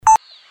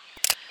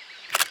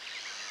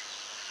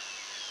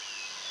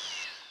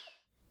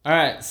All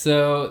right,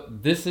 so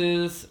this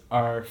is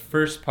our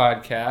first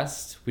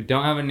podcast. We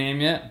don't have a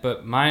name yet,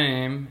 but my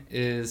name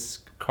is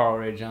Carl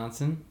Ray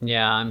Johnson.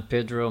 Yeah, I'm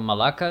Pedro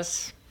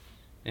Malacas.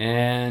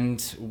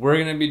 And we're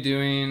going to be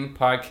doing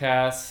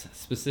podcasts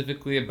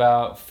specifically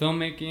about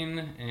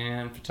filmmaking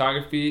and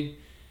photography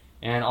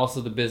and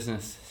also the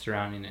business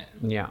surrounding it.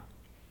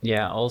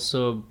 Yeah.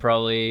 Also,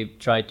 probably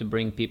try to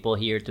bring people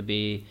here to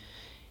be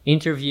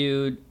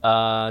interviewed,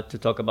 to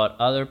talk about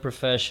other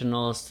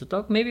professionals, to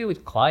talk maybe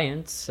with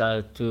clients,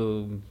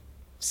 to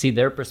see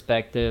their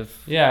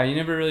perspective. Yeah, you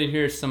never really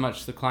hear so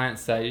much the client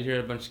side. You hear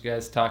a bunch of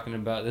guys talking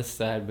about this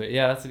side, but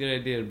yeah, that's a good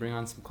idea to bring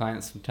on some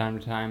clients from time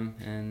to time,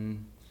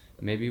 and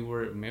maybe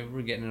we're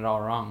getting it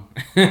all wrong.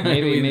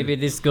 maybe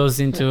this goes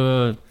into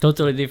a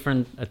totally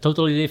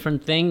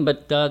different thing,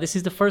 but this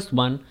is the first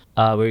one.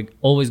 We're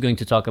always going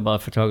to talk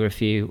about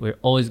photography. We're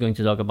always going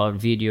to talk about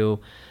video.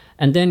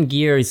 And then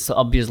gear is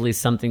obviously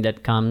something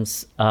that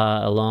comes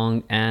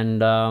along,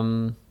 and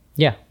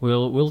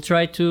we'll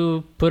try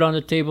to put on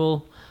the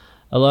table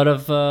a lot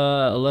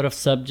of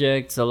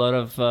subjects, a lot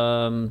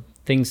of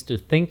things to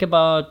think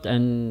about,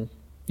 and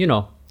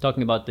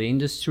talking about the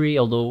industry.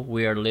 Although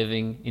we are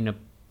living in a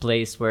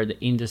place where the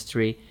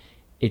industry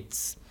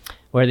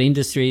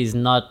is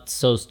not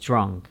so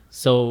strong,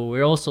 so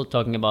we're also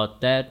talking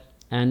about that,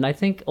 and I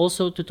think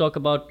also to talk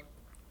about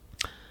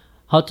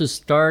how to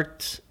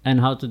start and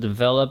how to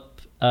develop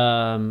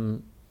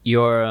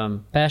your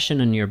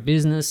passion and your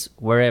business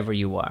wherever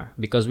you are,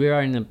 because we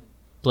are in a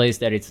place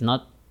that it's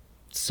not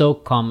so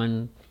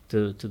common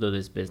to do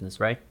this business,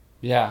 right?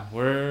 Yeah,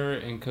 we're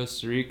in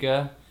Costa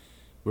Rica.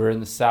 We're in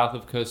the south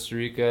of Costa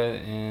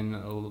Rica, and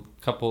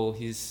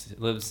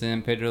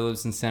Pedro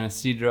lives in San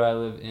Isidro. I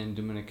live in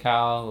Dominical,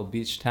 a little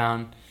beach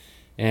town.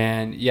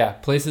 And yeah,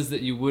 places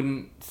that you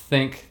wouldn't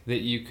think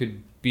that you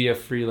could be a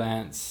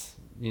freelance,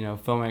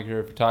 filmmaker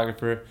or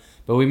photographer,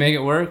 but we make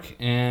it work.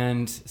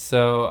 And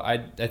so I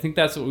think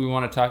that's what we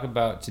want to talk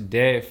about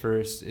today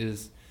first,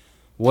 is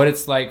what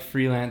it's like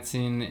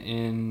freelancing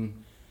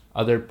in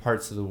other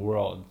parts of the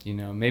world.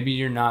 Maybe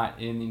you're not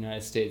in the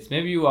United States,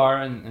 maybe you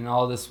are, and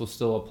all this will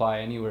still apply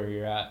anywhere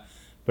you're at.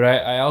 But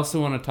I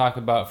also want to talk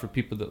about, for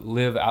people that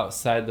live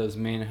outside those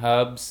main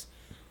hubs,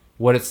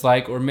 what it's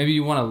like, or maybe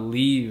you want to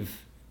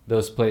leave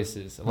those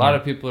places. A lot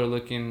of people are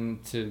looking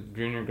to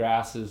greener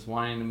grasses,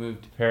 wanting to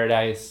move to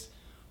paradise,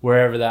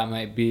 wherever that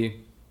might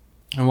be,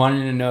 and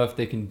wanting to know if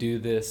they can do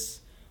this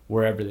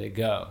wherever they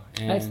go.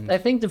 And I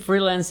think the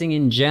freelancing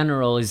in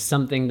general is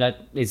something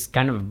that is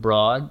kind of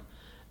broad,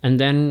 and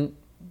then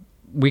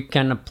we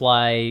can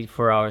apply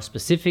for our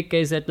specific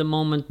case at the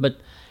moment,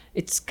 but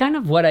it's kind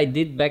of what I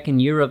did back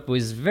in Europe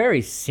was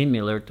very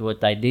similar to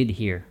what I did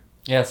here.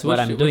 Yeah, so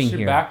what's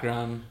your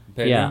background,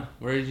 Pedro? Yeah.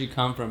 Where did you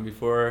come from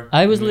before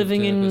I was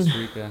living in Costa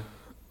Rica?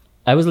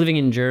 I was living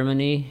in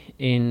Germany,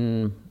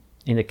 in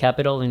the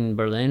capital, in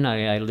Berlin.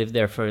 I lived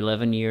there for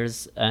 11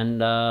 years,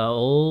 and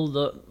all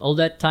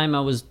that time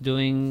I was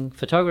doing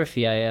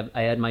photography.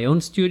 I had my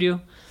own studio,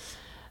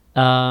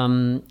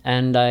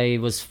 and I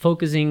was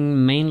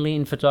focusing mainly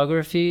in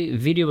photography.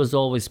 Video was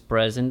always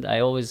present.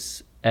 I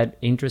always had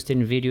interest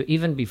in video,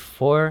 even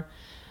before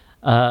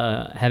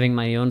having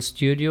my own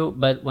studio.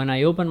 But when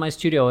I opened my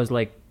studio, I was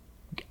like,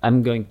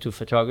 I'm going to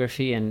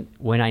photography, and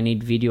when I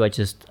need video, I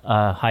just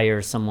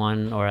hire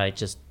someone, or I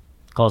just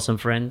call some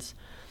friends.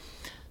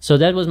 So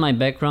that was my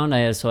background. I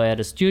had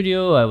a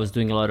studio. I was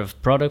doing a lot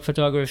of product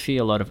photography,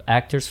 a lot of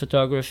actors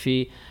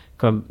photography,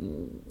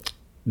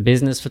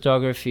 business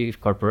photography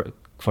for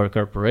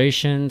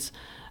corporations.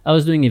 I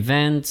was doing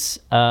events,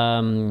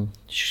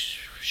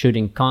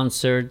 shooting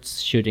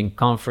concerts, shooting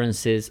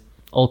conferences,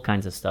 all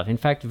kinds of stuff. In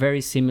fact,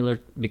 very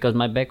similar, because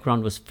my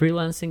background was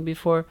freelancing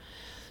before.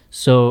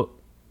 So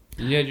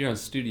you had your own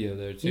studio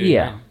there too.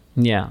 Yeah.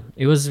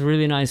 It was a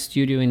really nice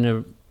studio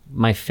in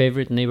my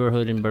favorite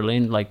neighborhood in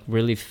Berlin, like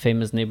really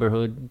famous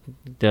neighborhood,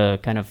 the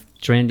kind of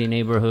trendy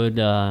neighborhood,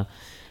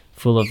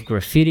 full of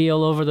graffiti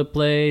all over the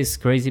place,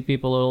 crazy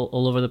people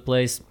all over the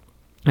place.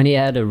 And he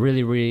had a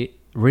really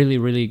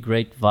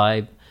great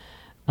vibe.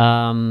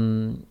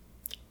 And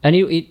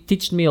it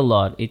taught me a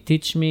lot. It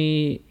taught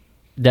me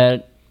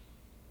that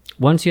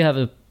once you have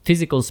a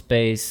physical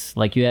space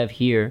like you have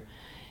here,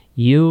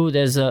 your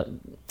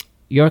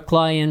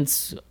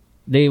clients,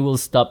 they will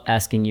stop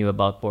asking you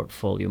about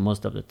portfolio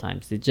most of the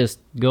times. They just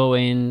go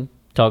in,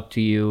 talk to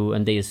you,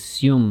 and they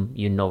assume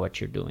you know what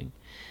you're doing.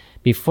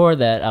 Before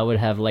that, I would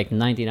have like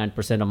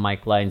 99% of my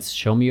clients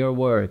show me your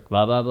work,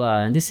 blah, blah, blah.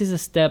 And this is a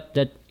step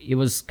that it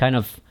was kind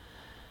of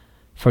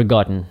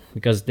forgotten,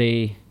 because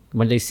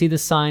when they see the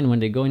sign, when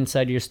they go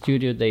inside your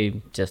studio,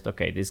 they just,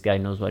 okay, this guy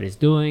knows what he's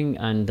doing,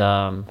 and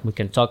we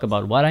can talk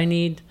about what I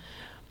need.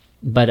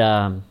 But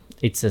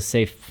it's a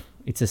safe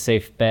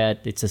bet.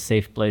 It's a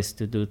safe place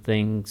to do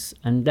things.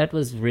 And that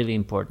was really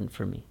important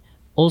for me.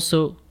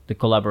 Also, the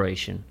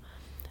collaboration.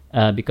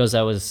 Because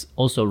I was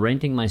also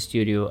renting my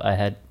studio, I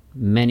had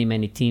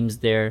many teams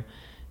there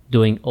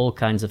doing all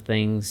kinds of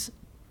things.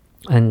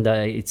 And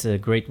it's a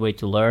great way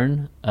to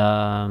learn.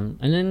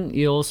 And then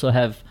you also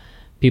have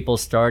people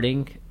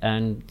starting,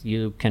 and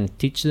you can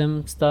teach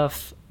them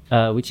stuff,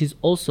 which is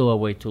also a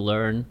way to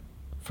learn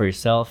for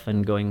yourself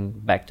and going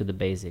back to the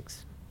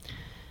basics.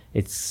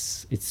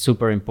 It's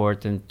super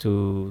important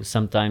to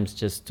sometimes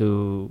just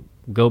to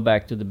go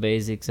back to the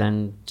basics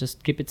and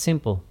just keep it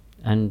simple.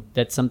 And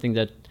that's something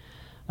that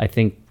I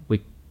think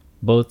we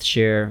both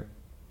share,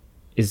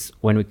 is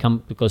when we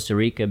come to Costa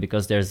Rica,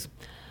 because there's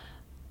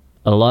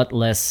a lot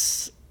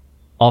less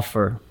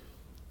offer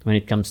when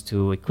it comes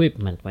to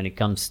equipment, when it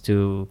comes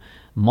to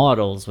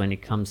models, when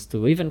it comes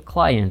to even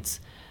clients.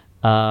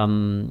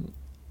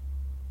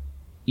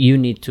 You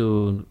need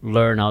to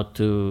learn how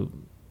to,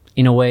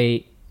 in a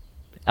way,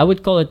 I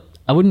wouldn't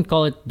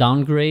call it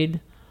downgrade,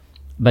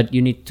 but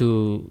you need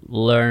to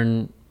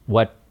learn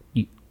what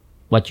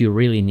you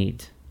really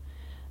need.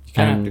 You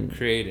kind of have to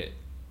create it,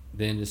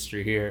 the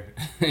industry here,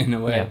 in a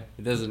way. Yeah.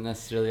 It doesn't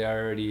necessarily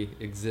already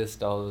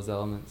exist, all those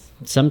elements.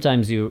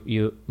 Sometimes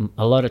a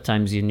lot of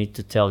times you need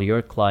to tell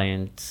your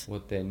client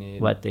What they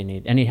need.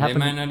 And they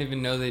might not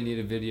even know they need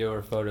a video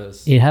or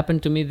photos. It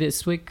happened to me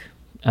this week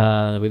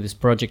with this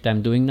project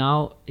I'm doing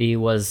now. He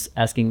was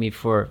asking me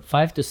for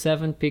 5 to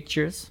 7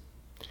 pictures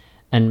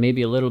and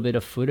maybe a little bit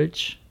of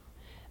footage.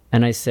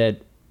 And I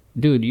said,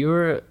 dude,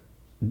 you're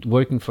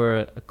working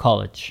for a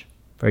college,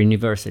 for a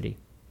university.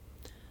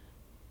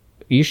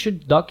 You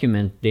should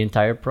document the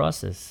entire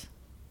process.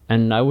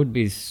 And I would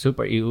be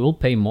you will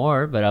pay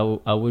more, but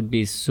I would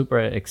be super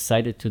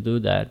excited to do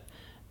that.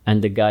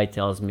 And the guy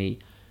tells me,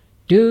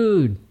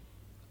 dude,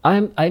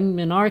 I'm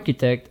an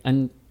architect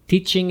and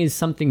teaching is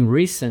something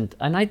recent.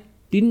 And I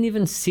didn't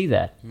even see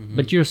that. Mm-hmm.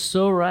 But you're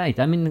so right.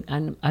 I'm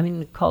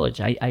in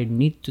college. I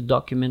need to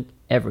document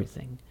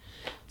everything.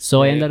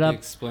 So I ended up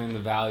explain the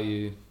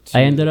value to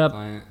the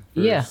client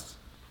first. Yeah,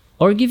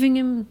 or giving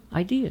him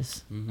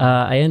ideas. Mm-hmm.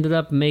 I ended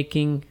up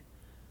making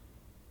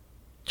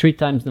 3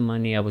 times the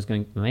money I was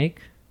going to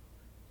make,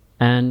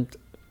 and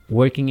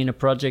working in a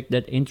project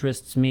that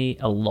interests me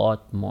a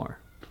lot more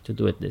to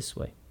do it this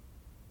way.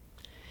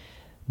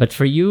 But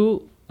for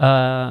you,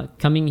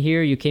 coming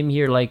here, you came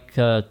here like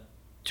 3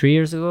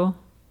 years ago?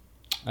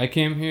 I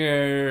came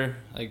here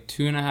like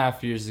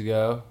 2.5 years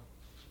ago.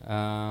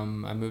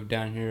 I moved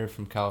down here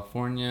from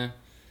California.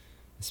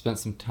 I spent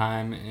some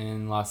time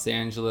in Los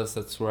Angeles.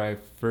 That's where I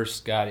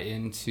first got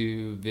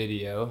into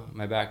video.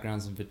 My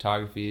background's in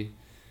photography.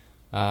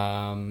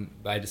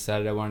 I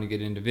decided I wanted to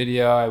get into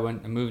video. I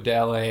moved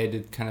to LA,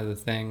 did kind of the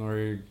thing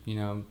where,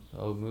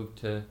 I'll move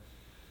to,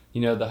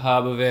 the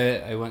hub of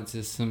it. I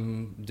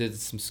did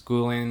some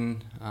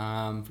schooling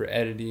for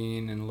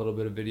editing and a little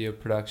bit of video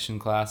production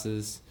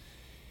classes.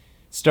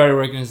 Started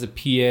working as a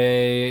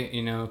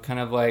PA, kind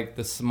of like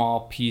the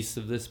small piece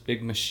of this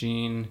big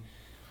machine.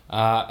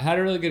 Had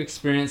a really good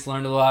experience,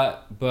 learned a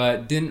lot,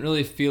 but didn't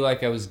really feel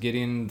like I was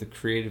getting the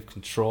creative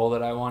control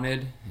that I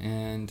wanted.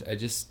 And I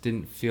just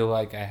didn't feel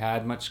like I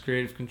had much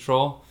creative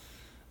control.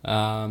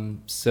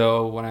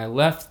 So when I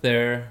left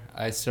there,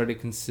 I started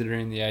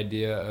considering the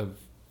idea of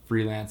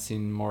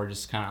freelancing more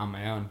just kind of on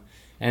my own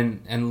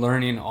and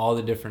learning all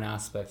the different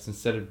aspects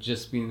instead of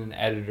just being an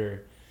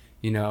editor,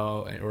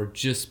 or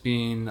just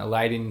being a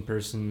lighting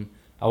person.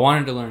 I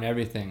wanted to learn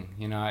everything.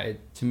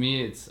 To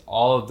me, it's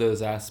all of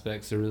those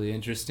aspects are really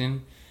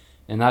interesting,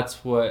 and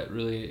that's what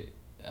really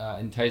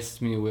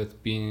enticed me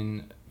with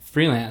being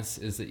freelance,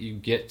 is that you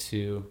get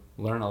to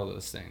learn all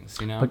those things.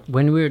 But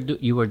when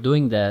you were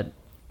doing that,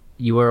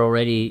 you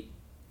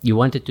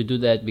wanted to do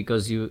that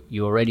because you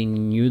already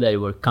knew that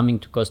you were coming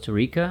to Costa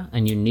Rica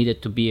and you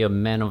needed to be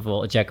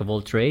a jack of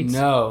all trades?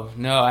 No,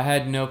 I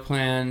had no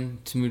plan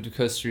to move to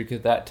Costa Rica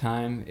at that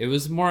time. It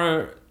was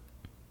more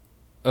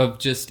of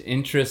just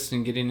interest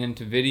in getting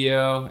into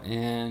video,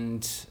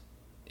 and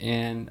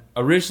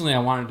originally I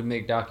wanted to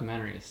make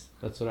documentaries.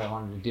 That's what I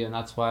wanted to do, and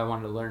that's why I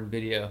wanted to learn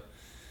video.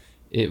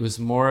 It was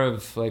more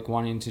of like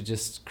wanting to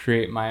just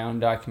create my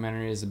own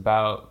documentaries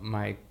about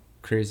my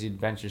crazy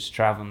adventures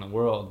traveling the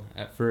world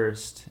at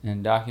first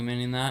and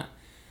documenting that.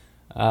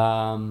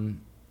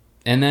 And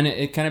then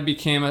it kind of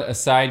became a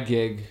side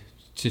gig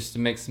just to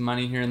make some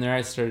money here and there.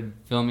 I started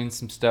filming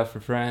some stuff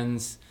for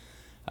friends,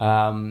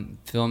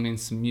 filming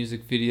some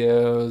music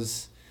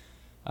videos,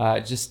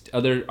 just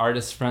other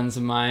artist friends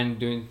of mine,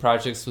 doing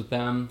projects with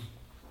them.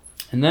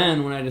 And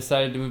then when I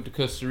decided to move to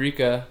Costa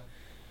Rica,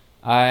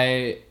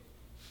 I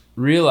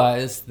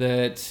realized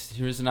that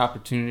here was an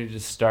opportunity to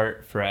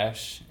start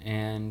fresh,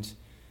 and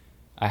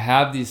I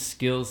have these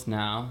skills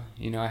now.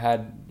 I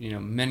had,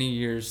 many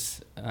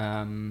years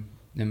in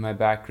my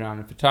background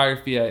in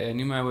photography. I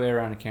knew my way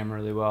around a camera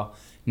really well.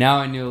 Now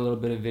I knew a little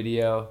bit of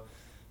video.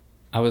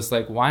 I was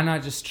like, why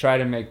not just try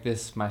to make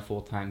this my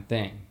full-time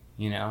thing,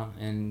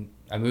 And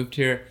I moved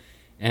here,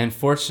 and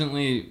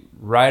fortunately,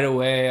 right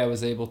away, I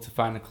was able to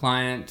find a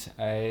client.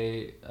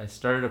 I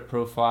started a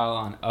profile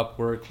on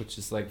Upwork, which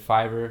is like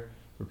Fiverr,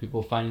 for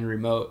people finding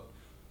remote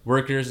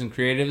workers and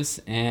creatives,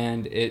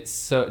 and it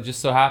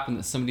just so happened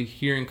that somebody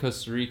here in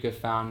Costa Rica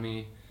found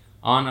me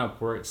on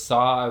Upwork,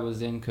 saw I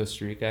was in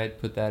Costa Rica. I had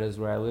put that as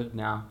where I live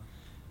now,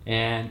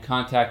 and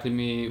contacted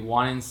me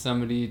wanting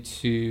somebody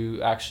to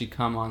actually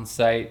come on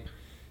site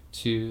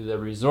to the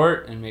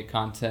resort and make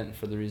content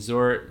for the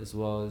resort, as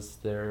well as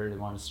they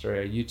want to start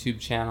a YouTube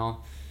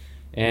channel.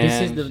 And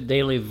this is the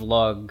daily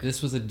vlog.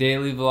 This was a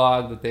daily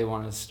vlog that they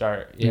want to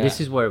start. Yeah. And this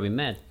is where we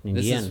met in the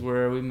end. This is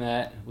where we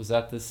met. Was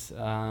at this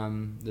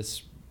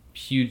this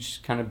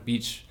huge kind of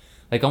beach,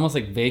 like almost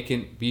like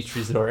vacant beach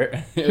resort.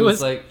 It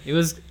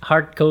was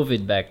hard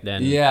COVID back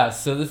then. Yeah,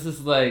 so this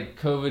is like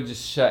COVID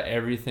just shut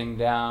everything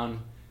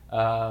down.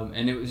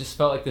 And it just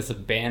felt like this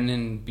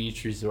abandoned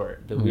beach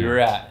resort that we were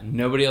at.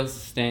 Nobody else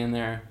is staying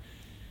there.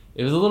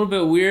 It was a little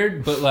bit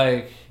weird,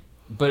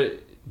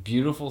 but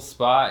beautiful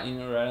spot, you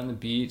know, right on the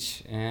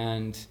beach.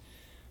 And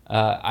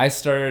I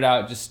started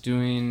out just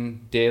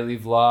doing daily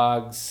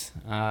vlogs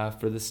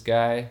for this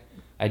guy.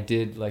 I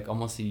did like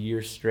almost a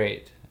year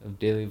straight of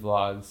daily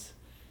vlogs.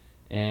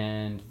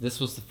 And this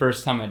was the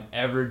first time I'd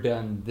ever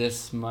done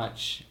this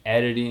much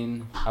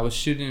editing. I was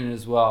shooting it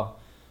as well.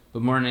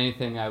 But more than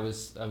anything, I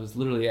was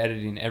literally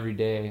editing every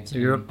day. So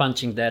you were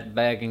punching that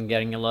bag and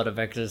getting a lot of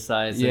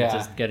exercise and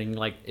just getting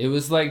like... It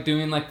was like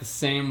doing like the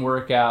same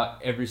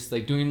workout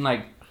doing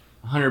like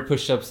 100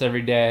 push-ups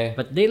every day.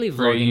 But daily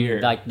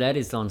vlogging, like that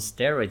is on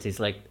steroids. It's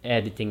like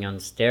editing on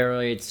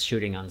steroids,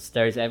 shooting on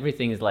steroids.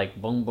 Everything is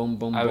like boom, boom,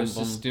 boom, I was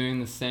just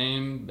doing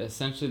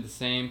essentially the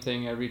same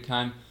thing every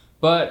time.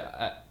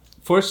 But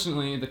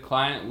fortunately, the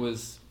client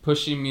was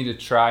pushing me to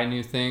try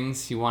new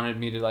things. He wanted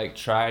me to like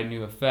try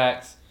new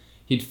effects.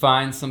 He'd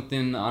find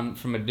something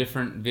from a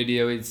different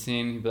video he'd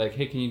seen. He'd be like,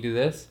 hey, can you do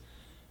this?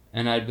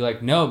 And I'd be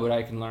like, no, but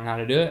I can learn how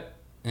to do it.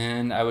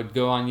 And I would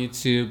go on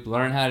YouTube,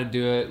 learn how to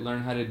do it,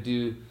 learn how to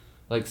do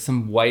like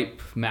some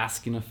wipe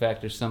masking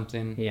effect or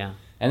something. Yeah.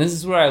 And this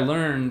is where I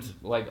learned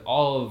like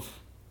all of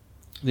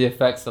the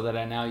effects that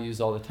I now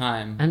use all the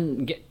time.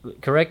 And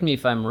correct me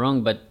if I'm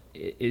wrong, but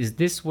is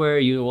this where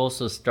you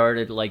also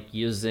started like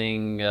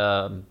using...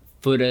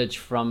 footage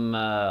from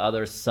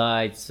other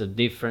sites,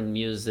 different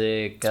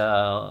music,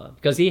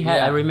 because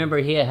I remember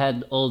he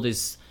had all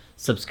this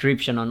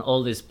subscription on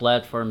all these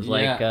platforms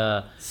like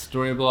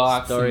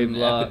Storyblocks and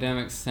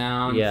Epidemic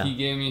Sound. Yeah. He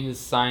gave me his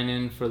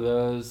sign-in for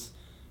those.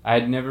 I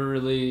had never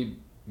really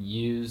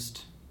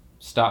used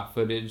stock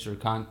footage or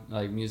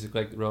like music,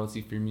 like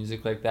royalty-free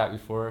music like that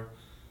before,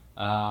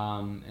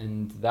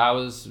 and that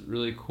was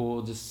really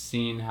cool, just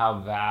seeing how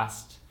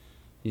vast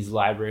these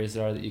libraries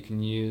are that you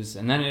can use.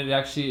 And then it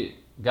actually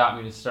got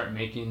me to start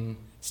making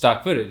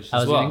stock footage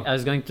as well. I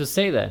was going to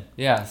say that.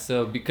 Yeah,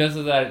 so because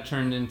of that, it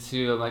turned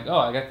into, I'm like, oh,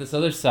 I got this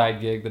other side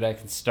gig that I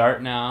can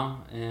start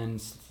now and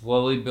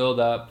slowly build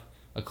up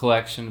a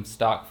collection of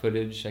stock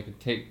footage. I could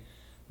take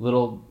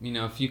little,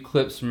 a few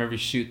clips from every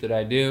shoot that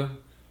I do.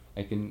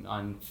 I can,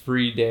 on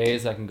free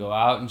days, I can go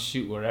out and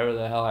shoot whatever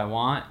the hell I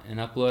want and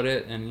upload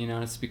it, and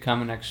it's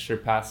become an extra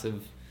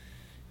passive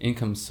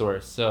income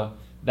source. So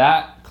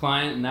that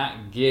client and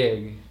that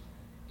gig,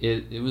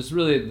 it was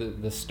really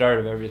the start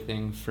of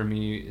everything for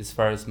me as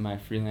far as my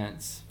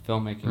freelance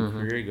filmmaking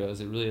career goes.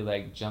 It really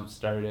like jump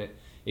started it.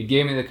 It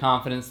gave me the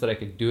confidence that I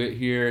could do it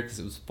here because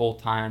it was full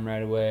time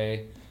right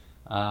away.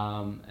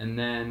 And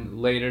then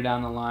later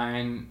down the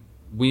line,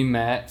 we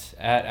met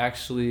at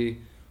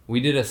we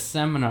did a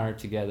seminar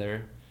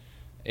together,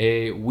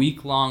 a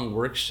week-long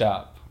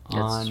workshop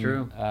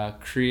on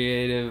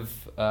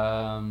creative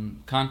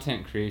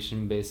content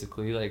creation,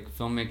 basically, like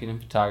filmmaking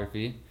and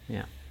photography.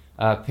 Yeah.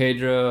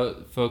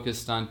 Pedro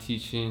focused on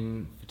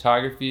teaching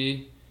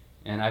photography,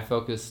 and I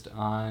focused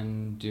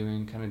on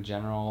doing kind of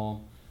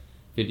general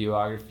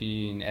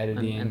videography and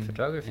editing. And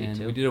photography, and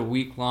too. We did a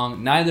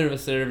week-long... Neither of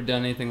us had ever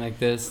done anything like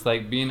this,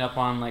 like being up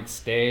on like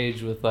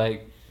stage with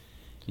like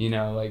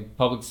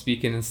public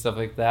speaking and stuff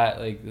like that.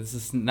 Like, this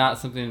is not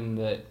something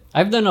that...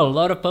 I've done a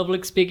lot of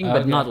public speaking,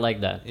 but not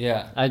like that.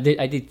 Yeah. I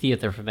did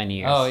theater for many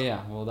years. Oh,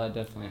 yeah. Well, that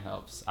definitely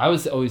helps. I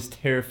was always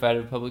terrified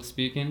of public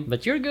speaking.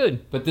 But you're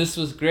good. But this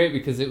was great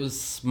because it was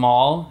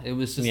small. It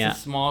was just a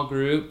small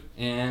group,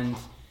 and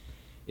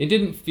it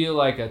didn't feel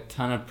like a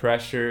ton of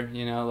pressure,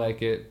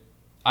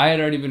 I had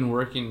already been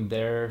working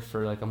there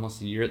for like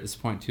almost a year at this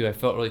point, too. I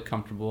felt really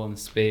comfortable in the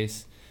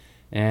space.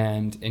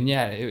 And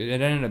yeah,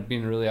 it ended up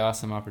being a really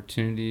awesome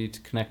opportunity to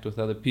connect with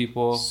other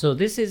people. So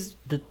this is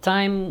the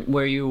time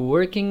where you're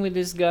working with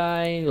this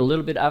guy, a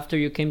little bit after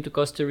you came to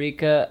Costa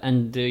Rica,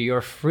 and your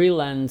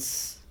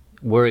freelance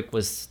work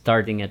was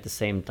starting at the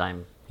same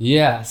time.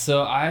 Yeah,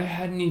 so I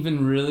hadn't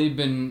even really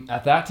been...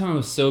 At that time, I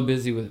was so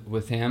busy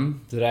with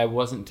him that I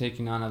wasn't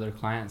taking on other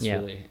clients,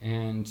 really.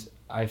 And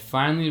I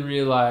finally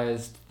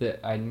realized that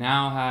I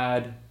now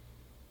had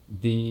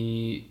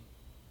the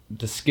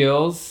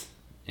skills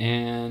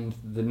and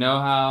the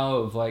know-how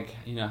of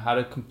how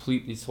to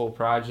complete these whole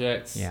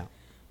projects,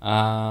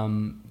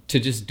 to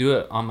just do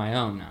it on my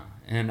own now.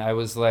 And I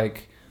was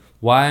like,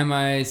 why am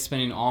I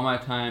spending all my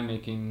time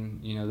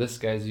making this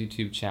guy's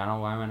YouTube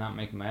channel? Why am I not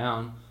making my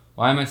own?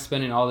 Why am I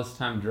spending all this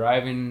time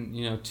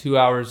driving 2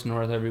 hours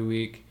north every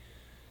week,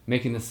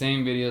 making the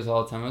same videos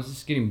all the time? I was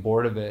just getting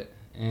bored of it,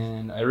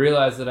 and I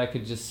realized that I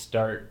could just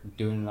start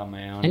doing it on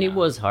my own. And it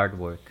was hard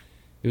work.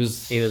 It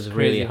was really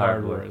crazy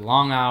hard work.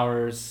 Long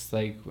hours.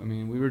 Like, I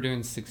mean, we were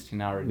doing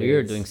 16-hour days. We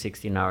were doing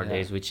 16-hour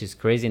days, which is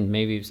crazy. And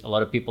maybe a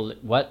lot of people,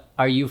 what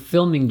are you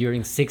filming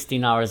during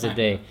 16 hours a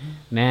day?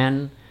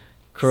 Man,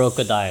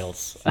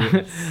 crocodiles.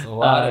 Yes, a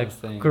lot of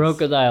things.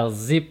 Crocodiles,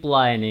 zip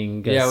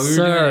lining, yeah, we were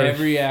surf. doing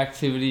every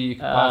activity you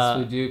could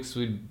possibly do, because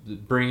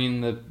we'd bring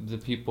in the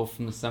people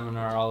from the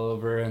seminar all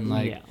over, and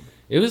like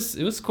it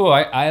was cool.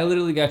 I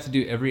literally got to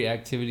do every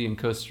activity in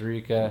Costa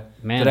Rica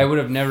that I would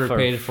have never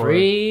paid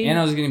free. for, and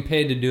I was getting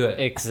paid to do it.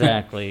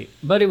 Exactly,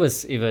 but it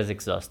was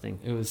exhausting.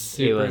 It was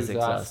super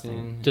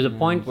exhausting to the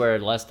point where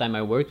last time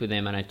I worked with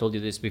him, and I told you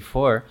this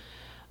before,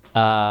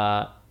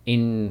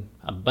 in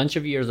a bunch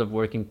of years of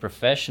working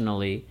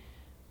professionally,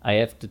 I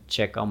have to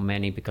check how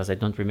many because I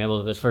don't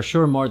remember, but for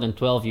sure more than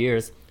 12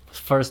 years.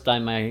 First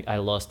time I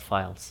lost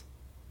files.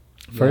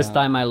 First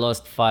time I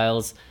lost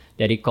files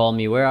that he called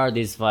me, where are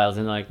these files?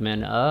 And I'm like,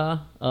 man,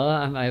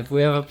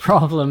 we have a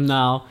problem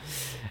now.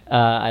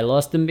 I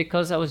lost them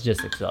because I was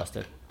just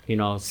exhausted.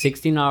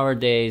 16-hour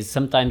days,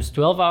 sometimes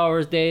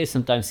 12-hour days,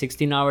 sometimes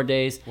 16-hour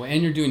days. Well,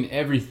 and you're doing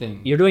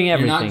everything. You're doing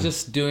everything.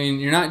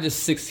 You're not just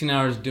 16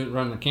 hours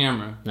running the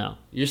camera. No.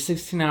 You're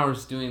 16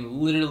 hours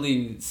doing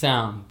literally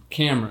sound,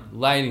 camera,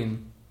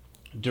 lighting,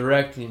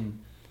 directing,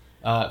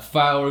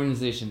 file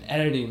organization,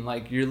 editing.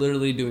 Like, you're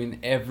literally doing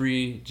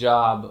every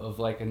job of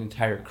like an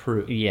entire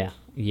crew.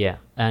 Yeah,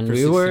 and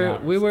we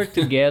were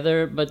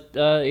together, but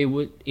it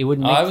would make things a lot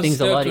easier. I was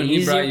stoked when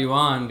he brought you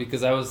on,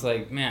 because I was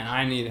like, man,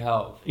 I need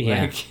help.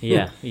 Yeah.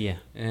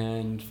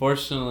 And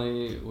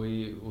fortunately,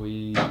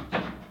 we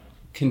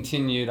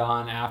continued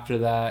on after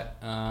that,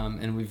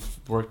 and we've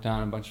worked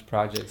on a bunch of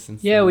projects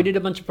since then. We did a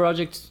bunch of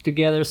projects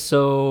together.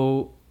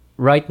 So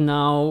right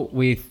now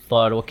we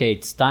thought, okay,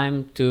 it's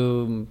time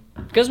to,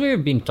 because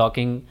we've been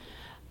talking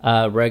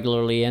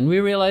regularly, and we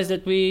realized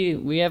that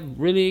we have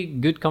really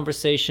good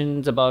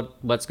conversations about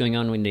what's going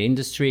on in the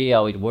industry,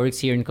 how it works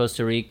here in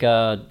Costa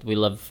Rica. We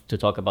love to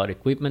talk about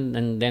equipment,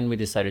 and then we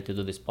decided to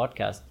do this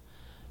podcast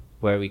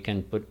where we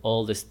can put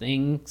all these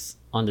things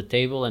on the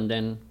table and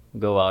then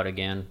go out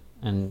again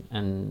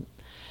and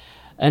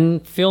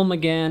film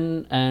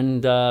again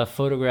and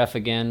photograph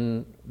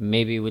again,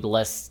 maybe with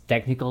less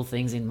technical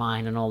things in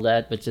mind and all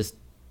that, but just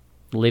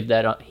live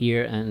that out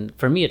here. And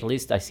for me, at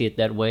least, I see it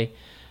that way,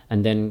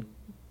 and then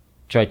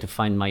try to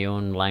find my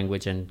own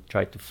language and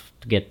try to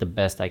get the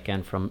best I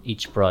can from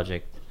each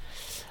project.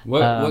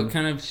 What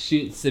kind of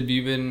shoots have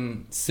you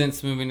been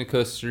since moving to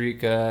Costa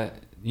Rica?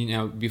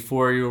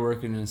 Before you were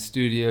working in a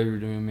studio, you were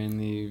doing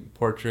mainly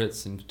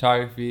portraits and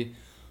photography.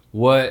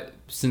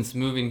 Since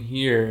moving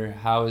here,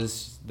 how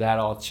has that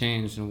all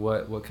changed, and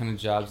what kind of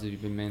jobs have you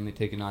been mainly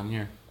taking on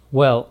here?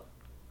 Well,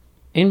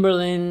 in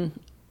Berlin,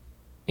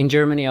 in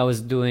Germany, I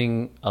was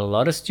doing a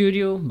lot of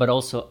studio, but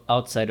also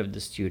outside of the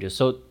studio.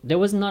 So there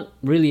was not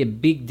really a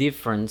big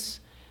difference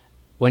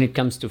when it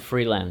comes to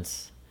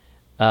freelance,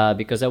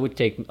 because I would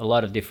take a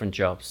lot of different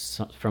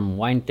jobs, from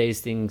wine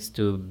tastings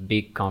to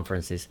big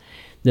conferences.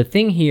 The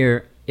thing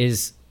here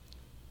is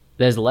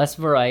there's less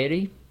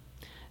variety.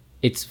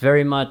 It's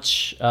very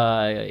much,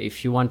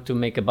 if you want to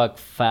make a buck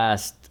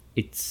fast,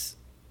 it's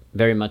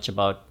very much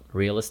about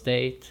real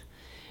estate,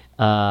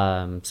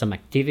 some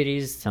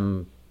activities,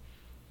 some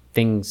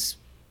things,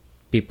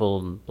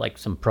 people like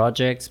some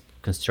projects,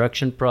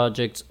 construction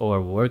projects or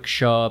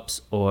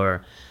workshops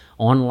or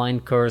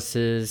online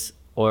courses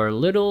or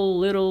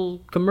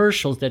little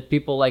commercials that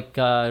people like.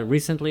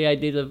 Recently I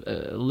did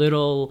a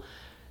little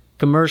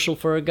commercial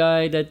for a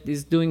guy that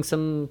is doing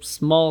some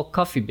small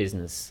coffee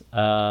business.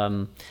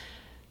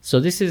 So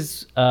this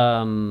is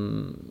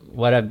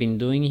what I've been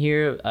doing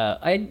here.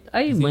 I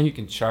think you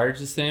can charge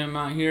the same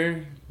amount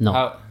here?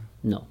 No.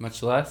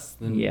 Much less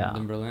than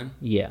Berlin?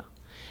 Yeah.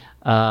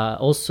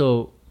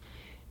 Also,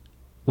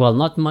 well,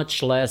 not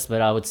much less,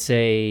 but I would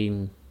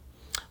say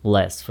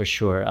less for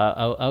sure.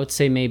 I would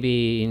say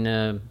maybe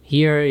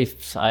here,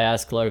 if I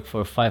ask Clark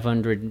for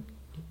 $500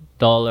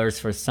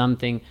 for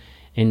something,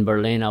 in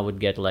Berlin I would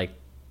get like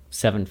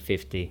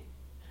 $750.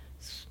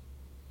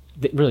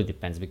 It really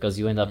depends, because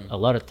you end up a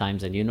lot of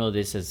times, and you know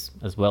this as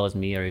well as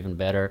me, or even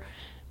better,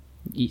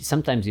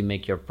 sometimes you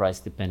make your price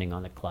depending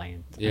on the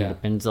client. It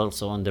depends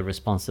also on the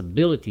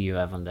responsibility you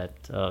have on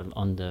that,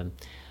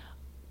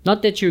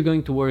 not that you're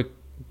going to work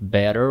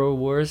better or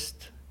worse.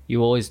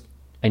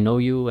 I know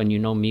you and you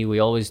know me, we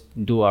always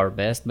do our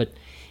best, but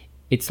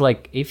it's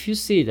like, if you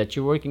see that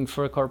you're working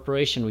for a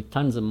corporation with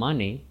tons of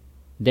money,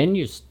 then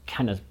you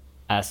kind of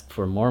ask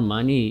for more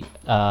money.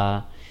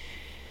 I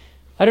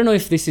don't know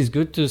if this is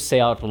good to say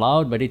out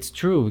loud, but it's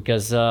true,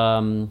 because,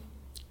 and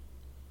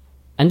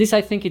this,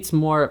 I think it's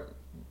more,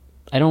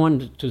 I don't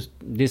want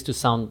this to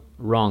sound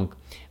wrong.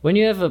 When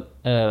you have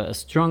a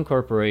strong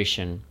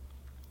corporation,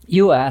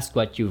 you ask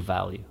what you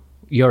value,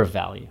 your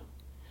value.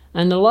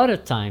 And a lot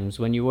of times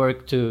when you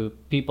work to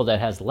people that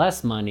has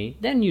less money,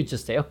 then you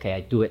just say, okay,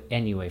 I do it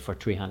anyway for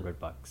 $300.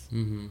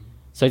 Mm-hmm.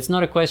 So it's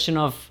not a question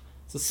of...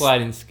 It's a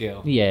sliding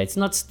scale. Yeah, it's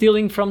not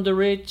stealing from the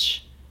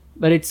rich,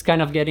 but it's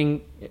kind of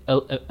getting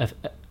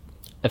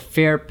a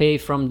fair pay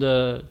from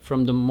the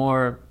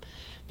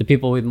the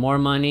people with more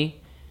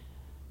money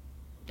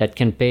that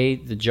can pay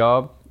the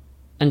job,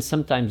 and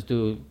sometimes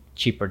do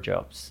cheaper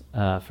jobs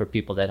for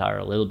people that are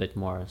a little bit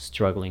more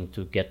struggling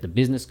to get the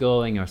business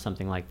going or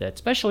something like that,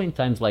 especially in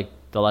times like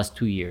the last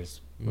 2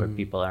 years where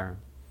people are.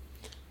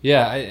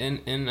 Yeah,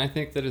 and I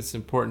think that it's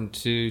important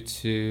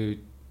to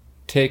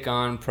take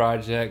on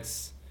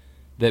projects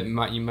that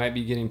you might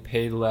be getting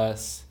paid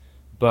less,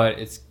 but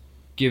it's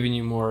giving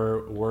you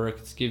more work,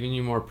 it's giving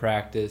you more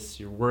practice,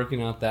 you're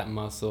working out that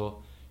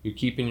muscle, you're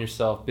keeping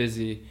yourself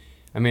busy.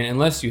 I mean,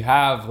 unless you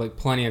have like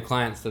plenty of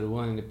clients that are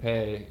willing to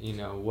pay, you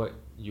know, what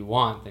you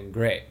want, then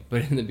great.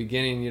 But in the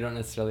beginning, you don't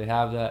necessarily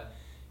have that.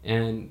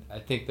 And I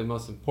think the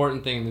most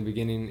important thing in the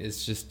beginning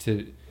is just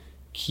to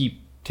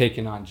keep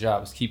taking on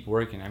jobs, keep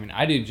working. I mean,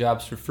 I do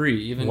jobs for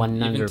free, even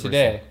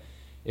today.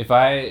 If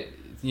I,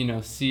 you know,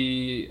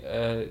 see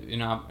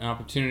an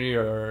opportunity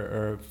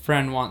or a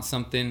friend wants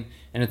something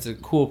and it's a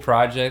cool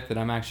project that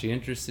I'm actually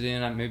interested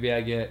in, maybe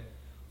I get,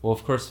 well,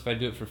 of course, if I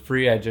do it for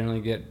free, I generally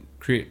get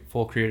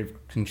full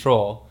creative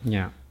control.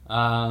 Yeah.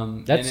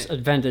 That's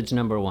advantage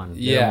number one.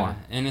 Yeah,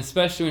 and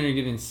especially when you're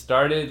getting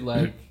started,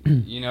 like,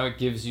 you know, it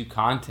gives you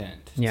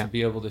content to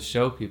be able to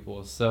show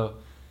people. So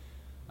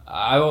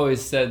I've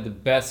always said the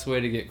best way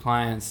to get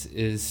clients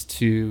is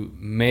to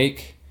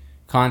make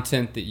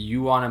content that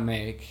you want to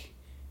make.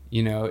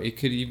 You know,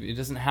 it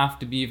doesn't have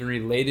to be even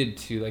related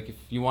to, like, if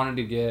you wanted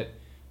to get,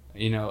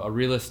 you know, a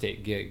real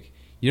estate gig,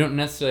 you don't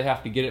necessarily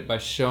have to get it by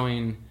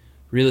showing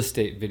real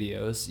estate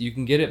videos. You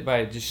can get it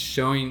by just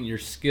showing your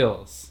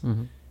skills.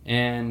 Mm-hmm.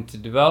 And to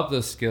develop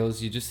those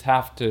skills, you just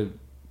have to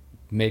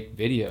make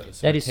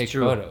videos. Take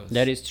photos.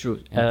 That is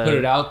true. And put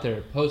it out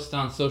there. Post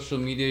on social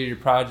media your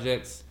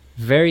projects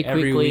very quickly.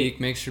 Every week.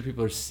 Make sure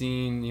people are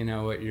seeing, you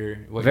know, what you're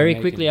very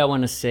quickly, I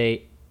want to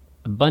say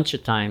a bunch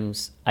of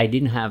times I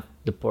didn't have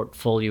the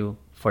portfolio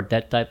for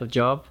that type of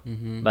job,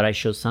 but I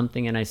show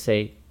something and I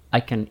say, I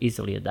can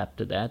easily adapt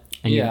to that.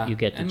 And you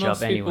get the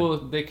job anyway. Most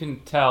people, they can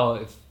tell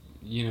if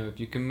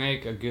you can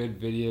make a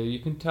good video. You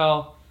can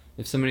tell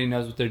if somebody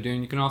knows what they're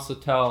doing. You can also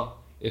tell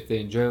if they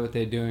enjoy what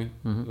they're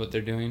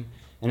doing,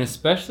 and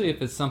especially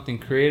if it's something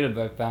creative.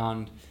 I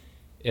found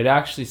it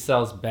actually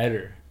sells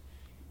better.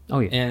 Oh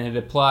yeah, and it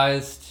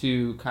applies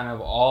to kind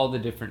of all the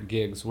different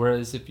gigs.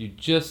 Whereas if you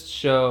just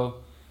show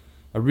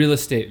a real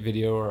estate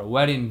video or a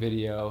wedding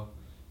video,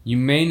 you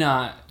may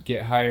not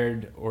get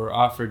hired or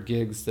offered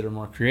gigs that are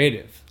more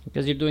creative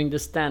because you're doing the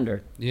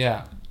standard.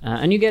 Yeah,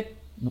 and you get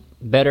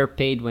better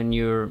paid when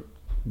you're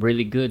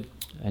really good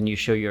and you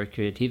show your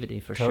creativity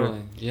for sure.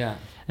 Yeah.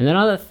 And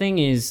another thing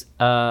is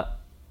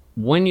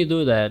when you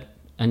do that,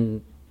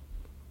 and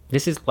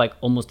this is like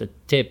almost a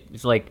tip,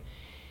 it's like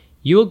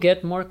you'll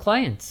get more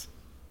clients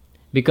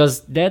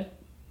because that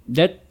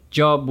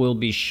job will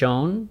be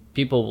shown,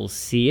 people will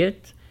see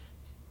it.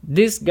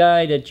 This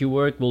guy that you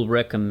work will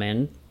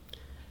recommend,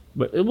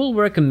 but it will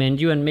recommend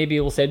you, and maybe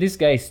it will say this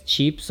guy is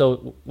cheap.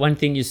 So one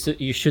thing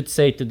you should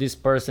say to this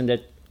person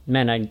that,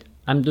 man,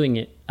 I'm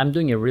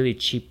doing a really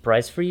cheap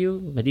price for you,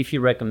 but if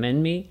you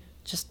recommend me,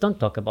 just don't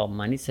talk about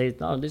money. Say,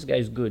 oh, this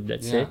guy's good.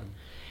 That's it.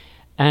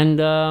 And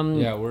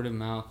word of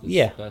mouth is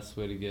the best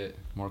way to get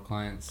more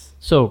clients.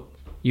 So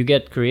you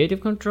get creative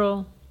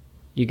control,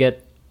 you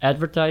get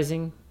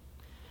advertising.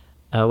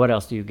 What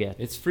else do you get?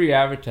 It's free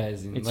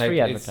advertising. It's free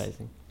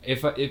advertising.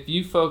 If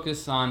you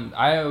focus on,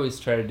 I always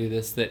try to do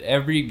this, that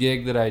every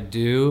gig that I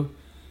do,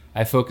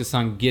 I focus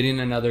on getting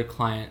another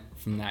client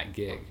from that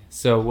gig.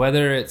 So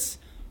whether it's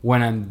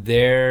when I'm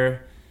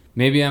there,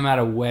 maybe I'm at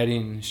a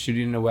wedding,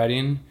 shooting a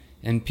wedding,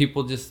 and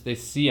people they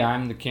see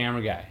I'm the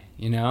camera guy,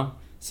 you know?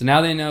 So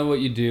now they know what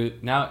you do.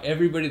 Now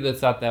everybody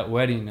that's at that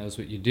wedding knows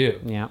what you do.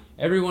 Yeah.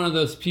 Every one of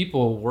those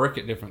people work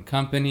at different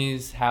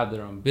companies, have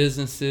their own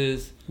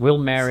businesses. Will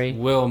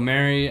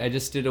marry. I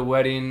just did a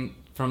wedding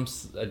from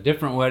a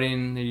different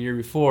wedding the year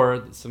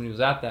before. Somebody was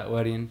at that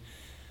wedding.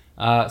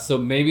 So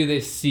maybe they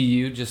see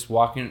you just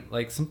walking.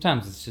 Like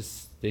sometimes it's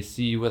just they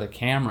see you with a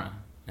camera.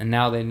 And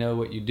now they know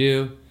what you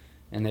do,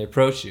 and they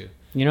approach you.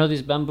 You know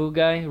this bamboo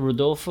guy,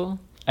 Rodolfo?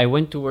 I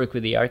went to work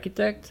with the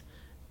architect,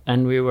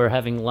 and we were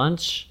having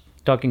lunch,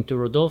 talking to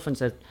Rodolfo, and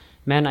said,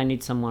 man, I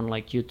need someone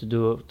like you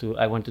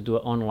I want to do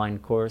an online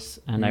course,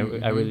 and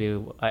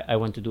I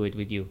want to do it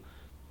with you.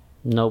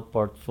 No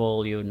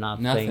portfolio,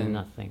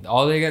 nothing.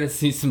 All they got to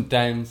see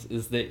sometimes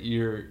is that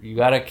you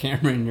got a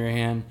camera in your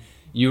hand.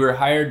 You were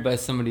hired by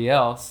somebody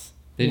else.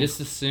 They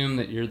just assume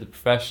that you're the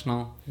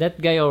professional.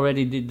 That guy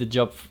already did the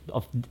job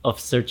of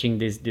searching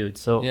this dude.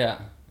 So yeah,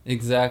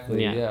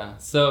 exactly. Yeah.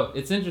 So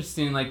it's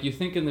interesting. Like you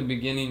think in the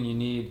beginning you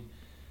need,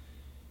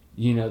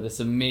 this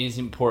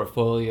amazing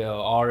portfolio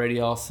already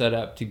all set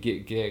up to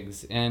get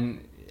gigs.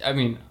 And I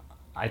mean,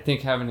 I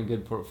think having a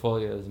good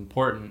portfolio is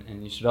important,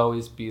 and you should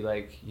always be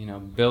like,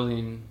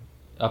 building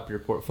up your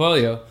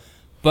portfolio.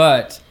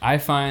 But I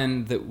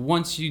find that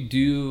once you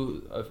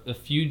do a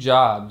few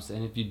jobs,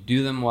 and if you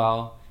do them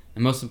well,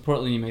 and most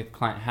importantly, you make the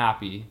client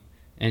happy,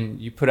 and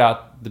you put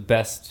out the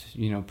best,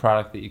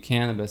 product that you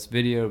can, the best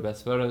video,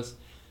 best photos,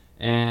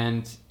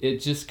 and it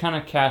just kind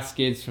of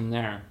cascades from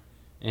there.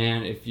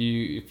 And if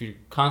you're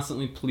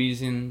constantly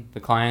pleasing the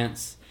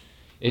clients,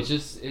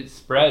 it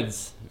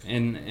spreads,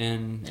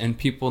 and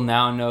people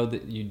now know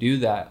that you do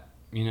that,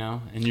 you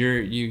know, and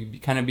you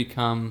kind of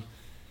become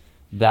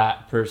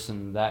that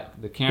person,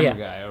 the camera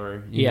guy,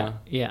 or you know.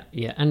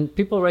 Yeah, and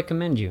people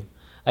recommend you.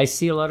 I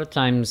see a lot of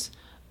times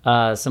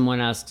someone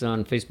asks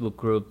on Facebook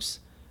groups,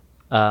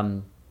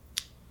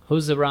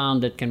 who's around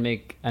that can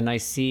make, and I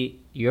see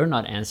you're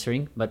not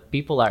answering, but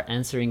people are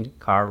answering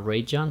Carl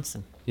Ray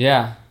Johnson.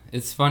 Yeah,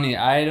 it's funny.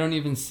 I don't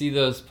even see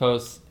those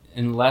posts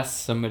unless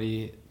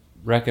somebody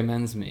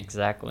recommends me.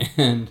 Exactly.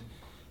 And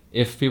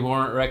if people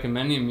aren't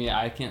recommending me,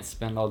 I can't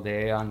spend all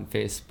day on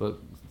Facebook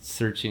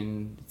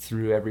searching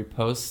through every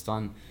post.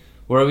 On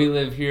where we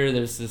live here,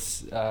 there's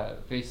this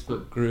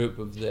Facebook group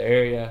of the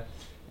area,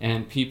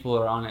 and people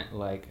are on it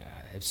like,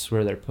 I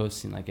swear they're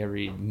posting like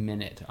every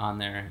minute on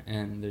there,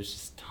 and there's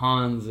just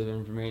tons of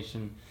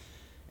information.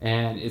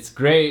 And it's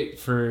great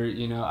for,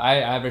 you know,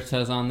 I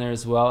advertise on there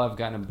as well. I've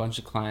gotten a bunch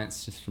of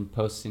clients just from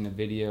posting a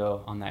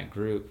video on that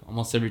group.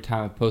 Almost every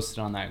time I posted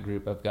on that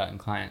group, I've gotten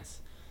clients.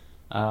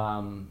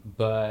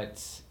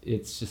 But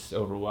it's just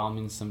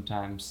overwhelming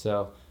sometimes.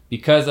 So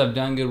because I've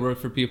done good work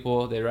for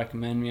people, they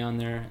recommend me on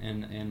there,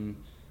 and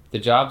the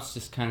jobs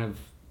just kind of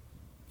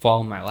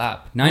fall in my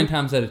lap. 9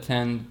 times out of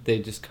 10, they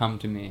just come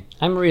to me.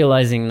 I'm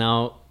realizing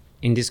now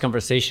in this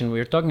conversation,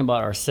 we're talking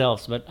about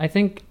ourselves, but I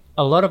think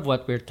a lot of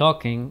what we're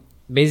talking,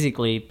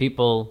 basically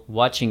people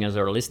watching us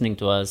or listening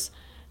to us,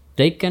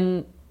 they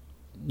can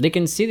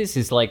see this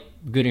is like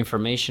good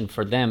information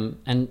for them,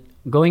 and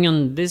going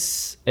on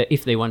this,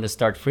 if they want to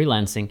start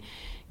freelancing,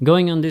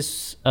 going on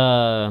this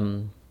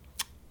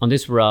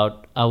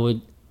route, I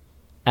would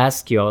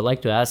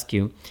like to ask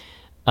you,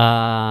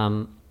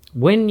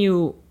 when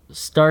you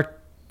start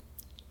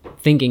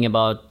thinking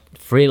about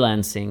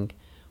freelancing,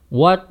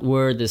 what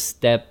were the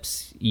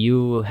steps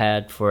you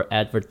had for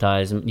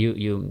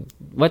advertising?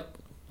 What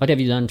have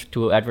you done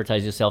to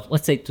advertise yourself?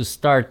 Let's say to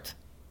start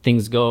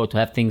things to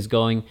have things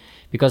going,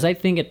 because I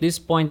think at this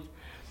point,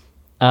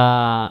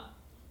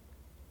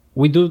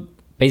 we do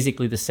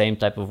basically the same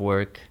type of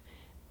work,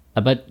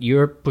 but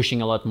you're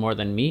pushing a lot more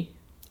than me.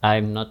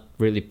 I'm not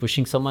really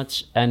pushing so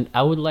much, and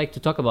I would like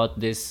to talk about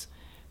this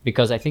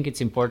because I think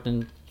it's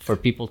important for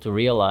people to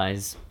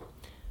realize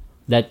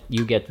that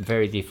you get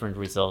very different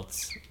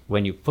results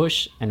when you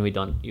push and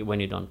when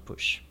you don't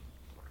push.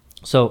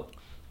 So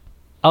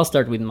I'll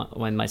start with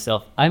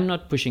myself. I'm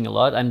not pushing a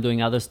lot. I'm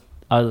doing other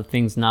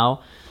things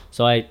now,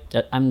 so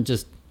I'm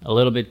just a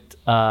little bit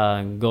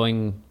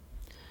going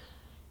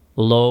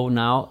low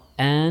now.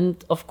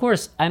 And of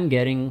course, I'm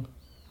getting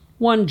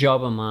 1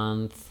 job a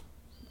month,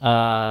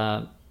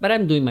 but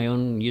I'm doing my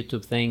own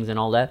YouTube things and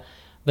all that.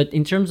 But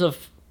in terms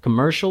of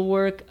commercial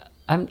work,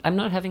 I'm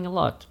not having a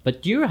lot,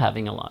 but you're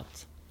having a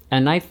lot.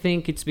 And I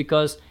think it's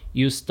because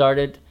you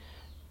started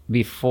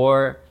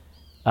before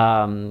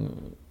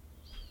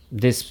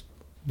this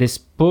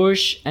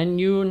push, and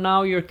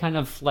now you're kind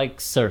of like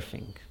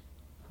surfing.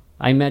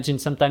 I imagine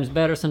sometimes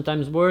better,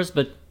 sometimes worse,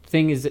 but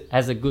thing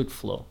has a good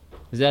flow.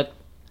 Is that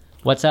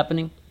what's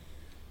happening?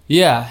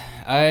 Yeah,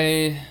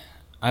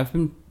 I've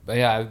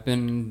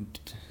been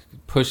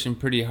pushing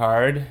pretty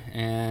hard,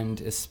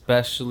 and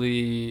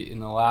especially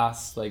in the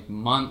last like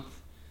month,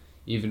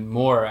 even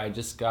more. I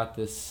just got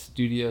this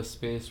studio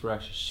space we're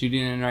actually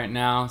shooting in right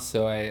now,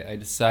 so I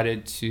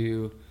decided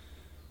to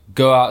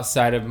go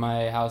outside of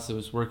my house. I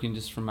was working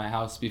just from my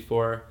house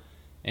before,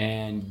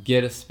 and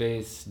get a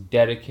space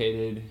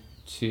dedicated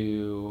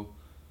to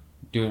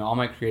doing all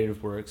my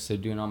creative work, so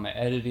doing all my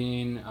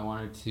editing. I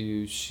wanted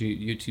to shoot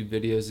YouTube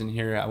videos in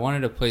here. I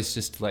wanted a place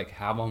just to like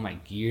have all my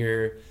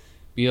gear,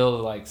 be able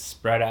to like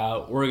spread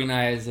out,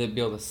 organize it,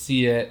 be able to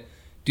see it,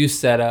 do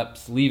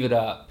setups, leave it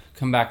up,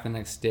 come back the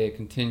next day,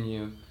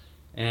 continue.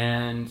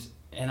 And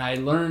I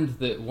learned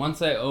that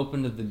once I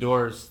opened the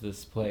doors to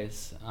this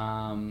place,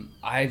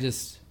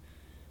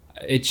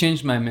 it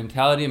changed my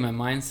mentality and my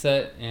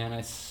mindset, and I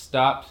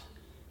stopped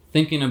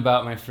thinking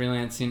about my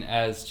freelancing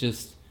as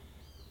just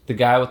the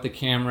guy with the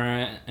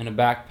camera and a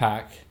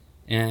backpack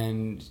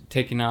and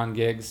taking on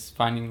gigs,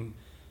 trying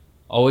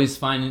to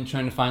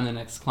find the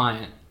next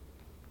client,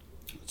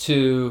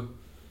 to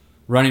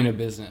running a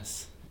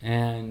business.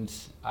 And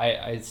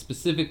I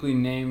specifically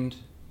named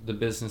the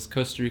business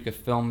Costa Rica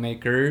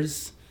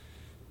Filmmakers,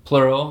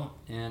 plural,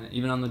 and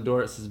even on the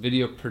door it says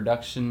video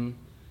production,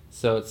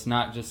 so it's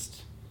not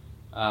just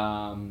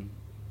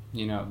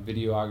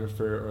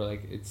videographer, or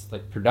like it's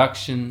like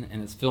production,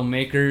 and it's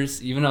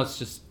filmmakers, even though it's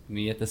just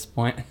me at this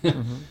point.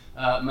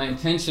 Mm-hmm. My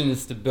intention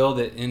is to build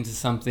it into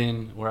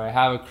something where I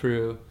have a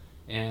crew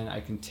and I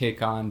can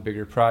take on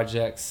bigger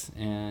projects,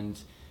 and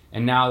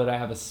now that I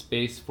have a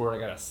space for it, I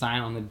got a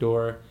sign on the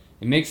door,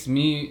 it makes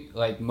me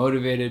like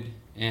motivated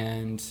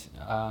and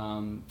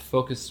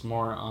focused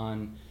more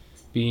on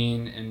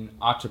being an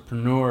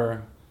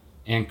entrepreneur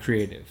and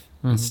creative,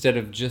 mm-hmm. instead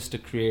of just a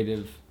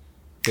creative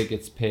that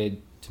gets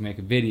paid to make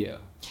a video.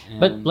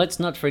 But let's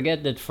not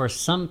forget that for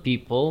some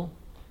people,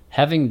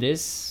 having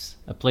this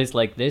a place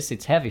like this,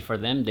 it's heavy for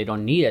them. They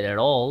don't need it at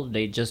all.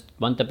 They just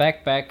want the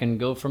backpack and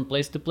go from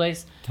place to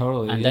place.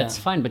 Totally, and that's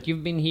fine. But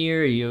you've been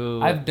here.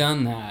 I've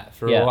done that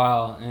for a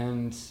while,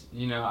 and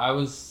I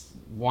was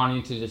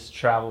wanting to just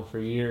travel for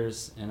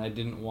years, and I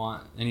didn't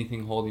want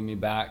anything holding me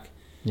back.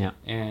 Yeah,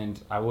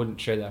 and I wouldn't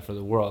trade that for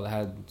the world. I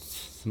had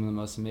some of the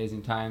most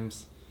amazing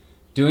times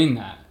doing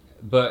that.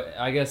 But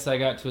I guess I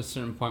got to a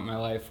certain point in my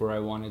life where I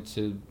wanted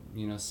to,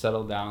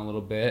 settle down a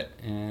little bit.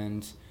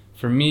 And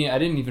for me, I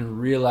didn't even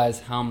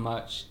realize how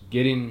much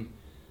getting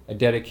a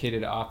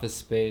dedicated office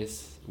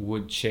space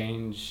would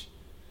change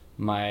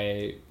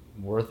my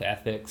work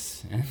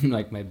ethics and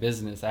like my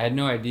business. I had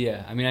no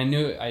idea. I mean, I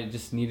knew I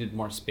just needed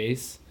more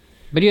space.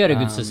 But you had a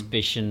good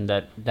suspicion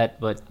that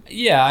what...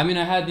 Yeah, I mean,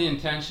 I had the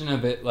intention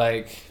of it,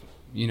 like,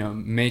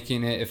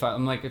 making it. If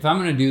I'm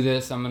gonna do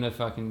this, I'm gonna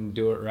fucking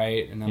do it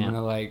right, and I'm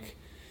gonna like,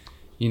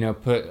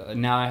 put.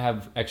 Now I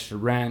have extra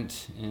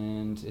rent,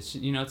 and it's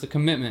it's a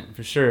commitment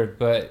for sure.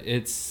 But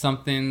it's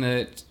something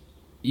that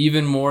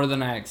even more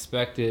than I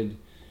expected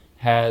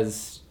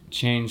has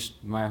changed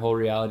my whole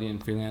reality in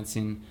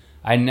freelancing.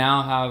 I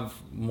now have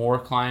more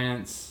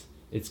clients.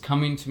 It's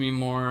coming to me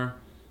more.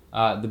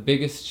 The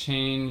biggest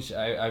change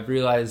I've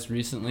realized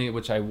recently,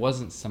 which I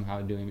wasn't somehow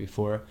doing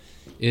before,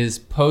 is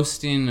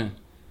posting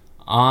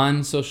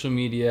on social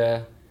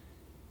media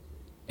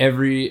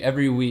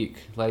every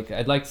week. Like,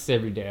 I'd like to say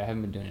every day. I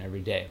haven't been doing it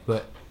every day,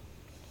 but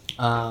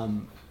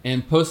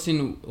and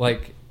posting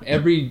like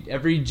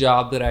every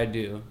job that I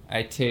do.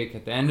 I take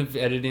at the end of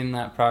editing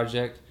that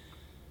project,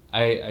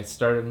 I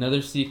start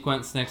another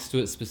sequence next to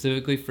it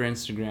specifically for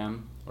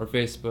Instagram or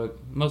Facebook.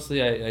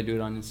 Mostly I do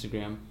it on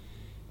Instagram.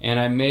 And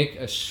I make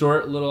a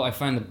short little, I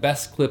find the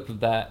best clip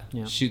of that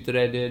shoot that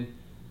I did,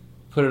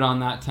 put it on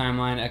that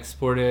timeline,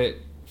 export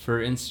it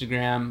for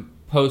Instagram,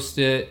 post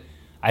it.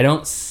 I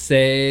don't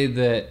say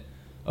that,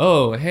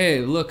 oh,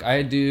 hey, look,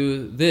 I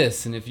do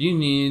this, and if you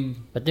need...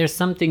 But there's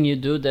something you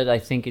do that I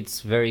think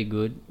it's very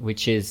good,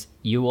 which is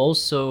you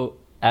also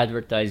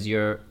advertise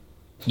your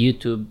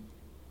YouTube,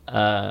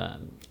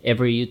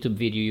 every YouTube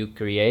video you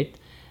create,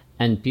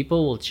 and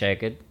people will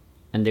check it,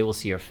 and they will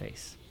see your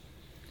face.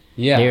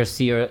 Yeah, they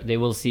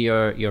will see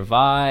your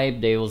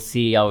vibe. They will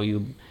see how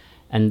you,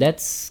 and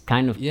that's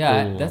kind of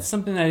cool. That's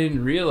something I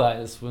didn't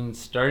realize when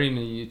starting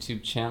a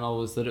YouTube channel,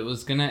 was that it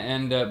was gonna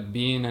end up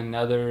being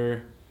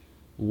another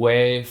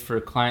way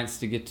for clients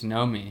to get to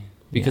know me,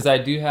 because I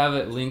do have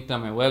it linked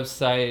on my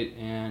website,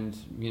 and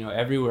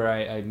everywhere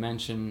I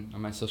mention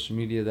on my social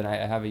media that I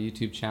have a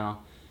YouTube channel,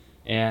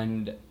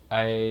 and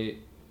I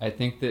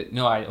think that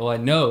I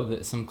know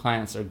that some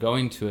clients are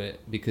going to it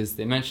because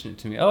they mention it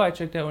to me. Oh, I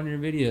checked out one of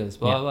your videos,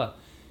 blah blah,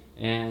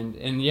 and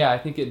I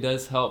think it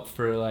does help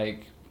for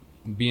like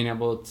being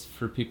able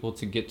for people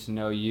to get to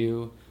know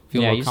you,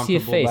 feel more comfortable see a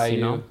face, by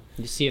you.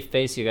 You see a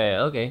face, you go,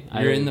 okay.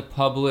 You're in the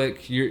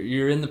public.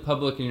 You're in the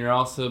public, and you're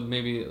also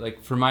maybe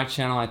like for my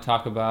channel, I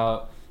talk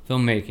about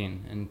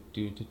filmmaking and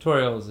do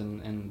tutorials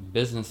and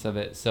business of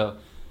it. So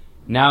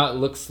now it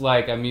looks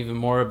like I'm even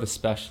more of a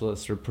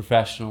specialist or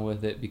professional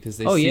with it because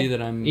they see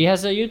that I'm... He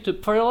has a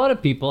YouTube... For a lot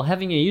of people,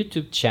 having a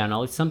YouTube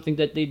channel is something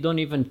that they don't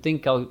even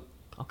think, how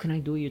can I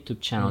do a YouTube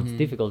channel? It's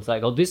difficult. It's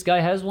like, this guy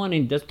has one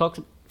and just talks...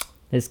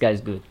 This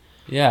guy's good.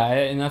 Yeah,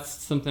 and that's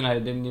something I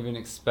didn't even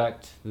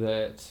expect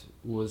that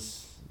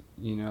was,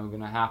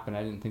 going to happen.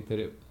 I didn't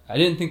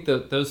think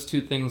that those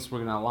two things were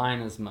going to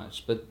align as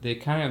much, but they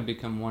kind of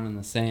become one and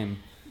the same.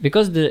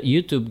 Because the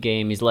YouTube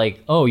game is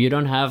like, oh, you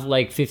don't have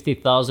like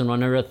 50,000,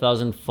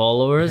 100,000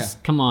 followers? Yeah.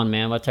 Come on,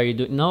 man, what are you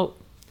doing? No,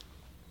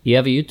 you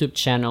have a YouTube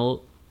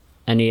channel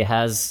and it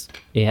has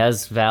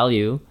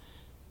value.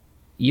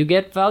 You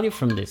get value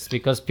from this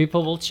because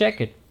people will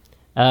check it.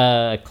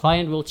 A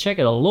client will check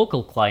it. A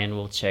local client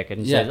will check it.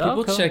 And says,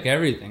 people check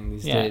everything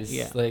these days.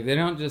 Yeah. Like, they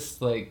don't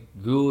just like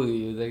Google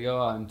you. They go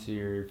onto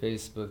your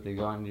Facebook. They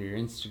go onto your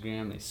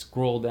Instagram. They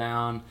scroll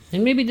down.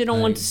 And maybe they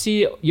don't want to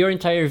see your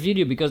entire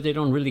video because they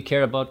don't really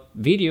care about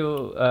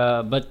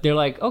video. But they're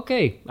like,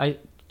 okay,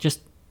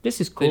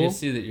 this is cool. They just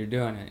see that you're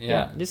doing it.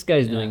 Yeah, this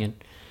guy's doing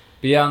it.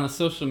 But on the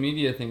social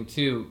media thing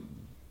too,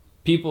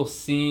 people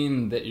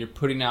seeing that you're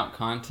putting out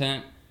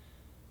content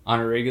on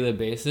a regular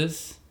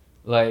basis,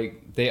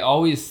 like, they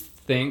always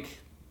think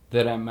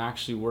that I'm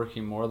actually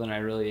working more than I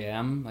really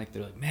am. Like,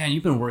 they're like, man,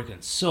 you've been working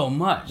so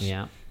much.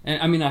 Yeah.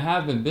 And I mean, I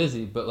have been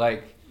busy, but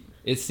like,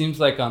 it seems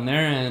like on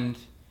their end,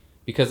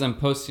 because I'm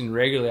posting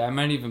regularly, I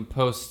might even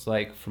post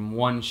like from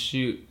one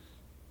shoot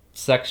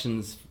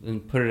sections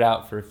and put it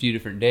out for a few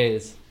different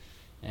days.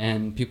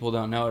 And people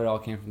don't know it all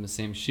came from the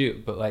same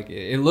shoot. But like,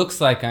 it looks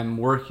like I'm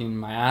working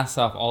my ass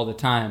off all the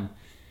time.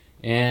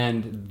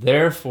 And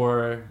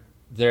therefore,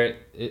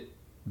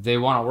 they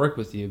want to work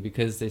with you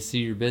because they see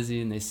you're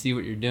busy and they see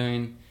what you're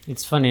doing.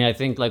 It's funny. I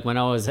think like when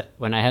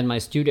I had my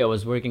studio, I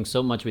was working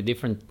so much with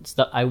different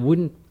stuff.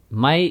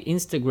 My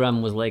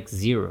Instagram was like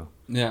 0.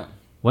 Yeah.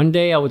 One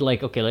day I would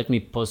like, okay, let me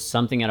post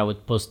something, and I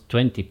would post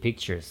 20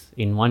 pictures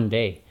in one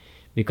day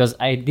because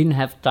I didn't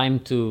have time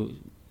to.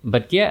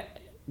 But yeah,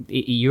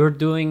 you're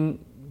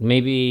doing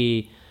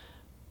maybe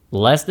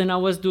less than I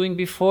was doing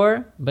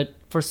before, but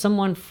for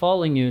someone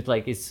following you, it's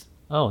like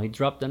he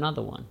dropped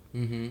another one.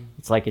 Mm-hmm.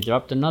 It's like he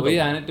dropped another Well,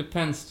 yeah, one. and it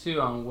depends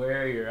too on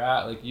where you're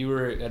at. Like you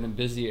were in a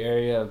busy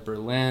area of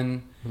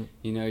Berlin,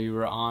 you know,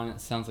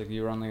 it sounds like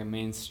you were on like a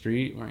main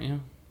street, weren't you?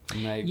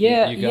 And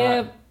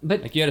like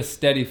but like you had a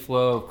steady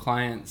flow of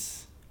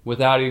clients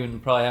without even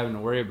probably having to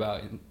worry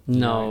about it.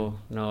 No,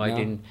 I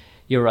didn't.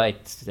 You're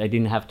right. I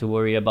didn't have to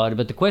worry about it.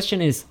 But the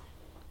question is,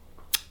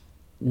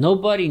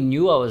 nobody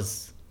knew I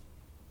was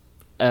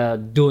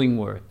doing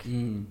work.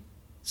 Mm.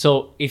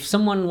 So if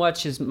someone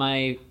watches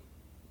my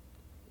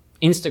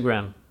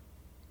Instagram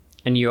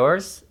and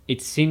yours,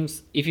 it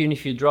seems, even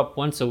if you drop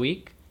once a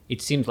week,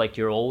 it seems like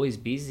you're always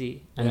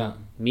busy. And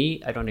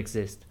me, I don't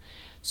exist.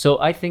 So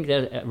I think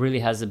that really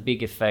has a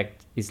big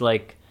effect. It's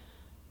like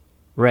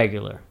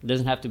regular. It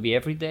doesn't have to be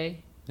every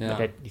day. Yeah.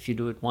 But if you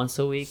do it once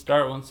a week.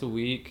 Start once a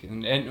week.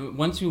 And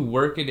once you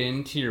work it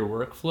into your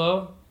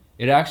workflow,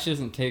 it actually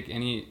doesn't take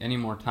any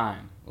more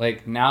time.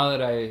 Like now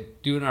that I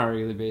do it on a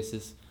regular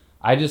basis,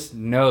 I just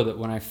know that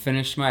when I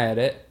finish my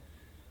edit,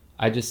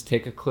 I just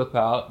take a clip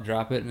out,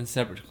 drop it in a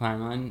separate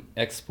timeline,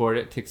 export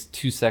it. It takes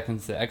 2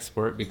 seconds to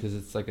export because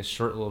it's like a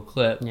short little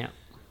clip. Yeah.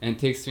 And it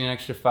takes me an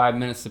extra 5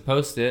 minutes to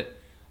post it.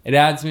 It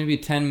adds maybe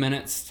 10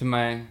 minutes to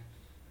my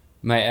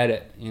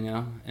edit, you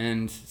know?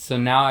 And so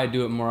now I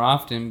do it more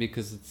often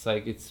because it's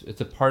like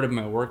it's a part of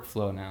my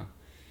workflow now.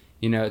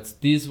 You know, it's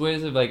these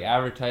ways of like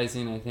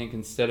advertising, I think,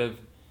 instead of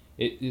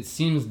it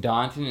seems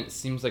daunting, it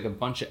seems like a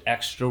bunch of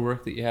extra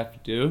work that you have to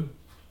do.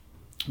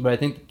 But I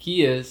think the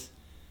key is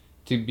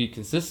to be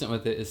consistent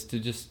with it is to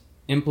just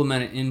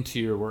implement it into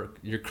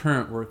your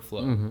current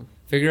workflow. Mm-hmm.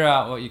 Figure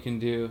out what you can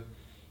do.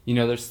 You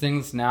know, there's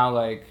things now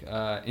like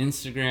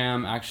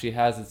Instagram actually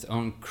has its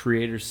own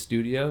creator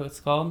studio, it's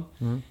called.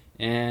 Mm-hmm.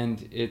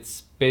 And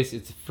it's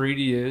free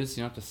to use.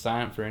 You don't have to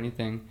sign up for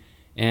anything.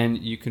 And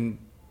you can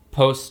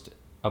post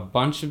a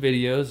bunch of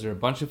videos or a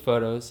bunch of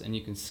photos, and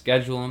you can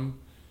schedule them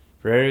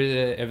for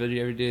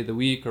every day of the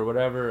week or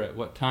whatever, at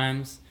what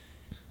times,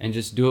 and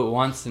just do it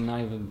once and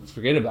not even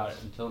forget about it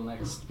until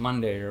next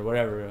Monday or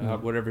whatever,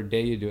 whatever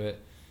day you do it.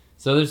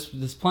 So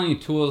there's plenty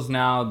of tools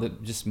now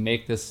that just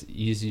make this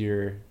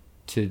easier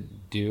to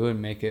do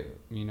and make it,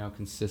 you know,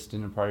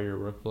 consistent and part of your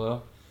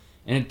workflow.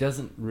 And it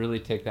doesn't really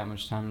take that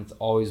much time, and it's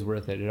always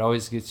worth it. It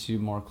always gets you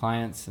more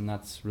clients, and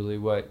that's really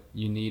what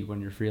you need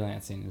when you're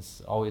freelancing,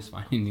 is always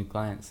finding new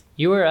clients.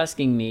 You were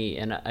asking me,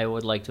 and I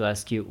would like to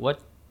ask you,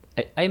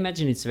 I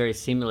imagine it's very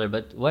similar,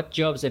 but what type of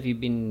jobs have you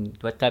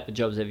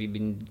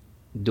been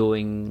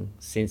doing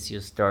since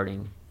you're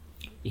starting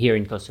here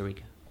in Costa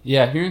Rica?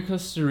 Yeah, here in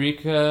Costa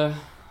Rica,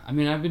 I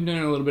mean, I've been doing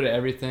a little bit of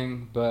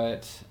everything,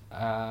 but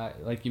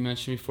like you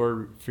mentioned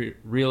before,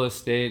 real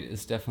estate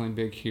is definitely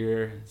big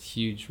here. It's a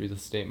huge real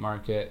estate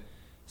market.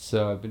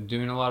 So I've been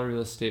doing a lot of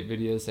real estate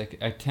videos.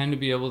 I tend to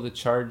be able to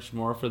charge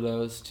more for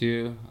those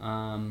too,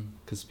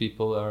 because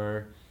people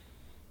are,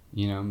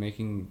 you know,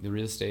 the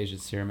real estate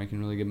agents here are making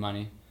really good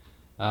money.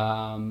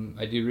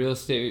 I do real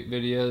estate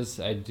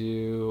videos.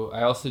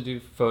 I also do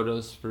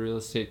photos for real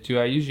estate too.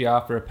 I usually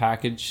offer a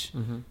package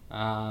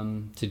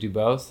to do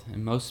both,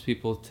 and most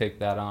people take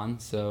that on.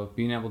 So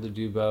being able to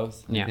do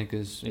both, I think,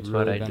 is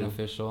really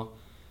beneficial.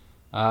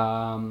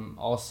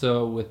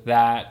 Also with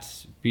that,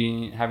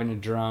 having a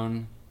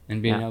drone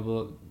and being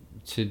able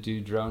to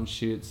do drone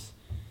shoots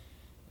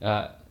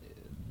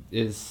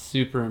is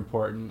super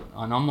important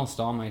on almost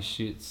all my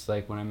shoots.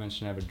 Like when I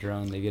mention I have a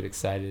drone, they get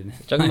excited.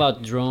 Talking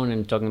about drone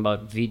and talking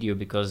about video,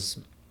 because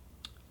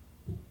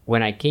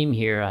when I came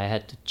here, I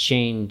had to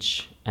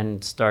change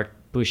and start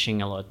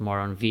pushing a lot more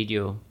on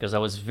video, because I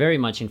was very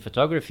much in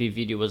photography.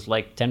 Video was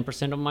like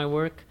 10% of my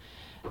work,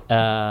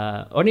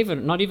 or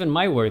even not even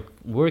my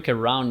work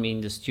around me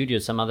in the studio.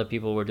 Some other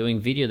people were doing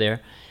video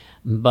there.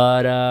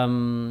 But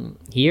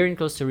here in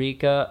Costa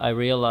Rica, I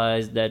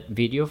realized that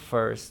video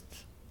first,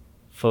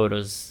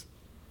 photos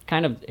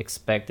kind of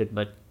expected,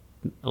 but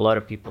a lot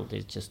of people,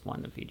 they just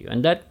want a video.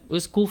 And that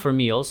was cool for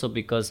me also,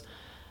 because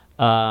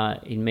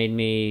it made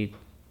me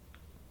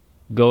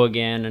go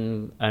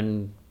again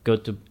and go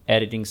to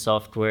editing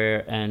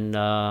software. And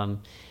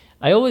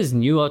I always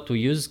knew how to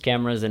use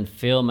cameras and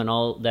film and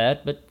all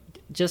that, but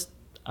just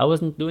I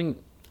wasn't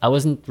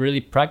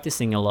really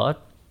practicing a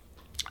lot.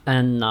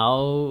 And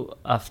now,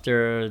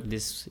 after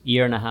this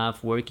year and a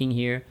half working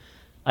here,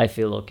 I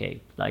feel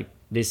okay. Like,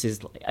 this is,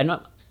 I'm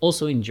not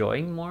also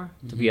enjoying more,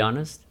 to be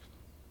honest.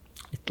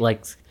 It's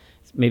like,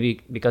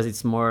 maybe because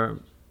it's more,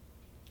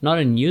 not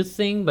a new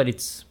thing, but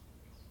it's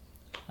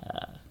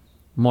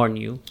more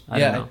new. I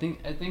don't know.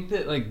 I think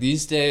that like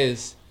these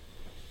days,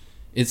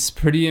 it's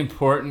pretty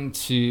important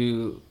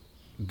to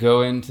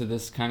go into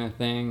this kind of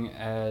thing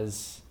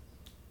as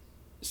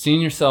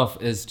seeing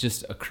yourself as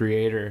just a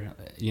creator,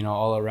 you know,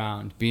 all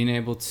around. Being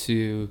able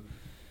to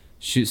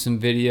shoot some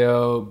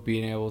video,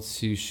 being able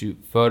to shoot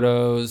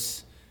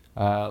photos,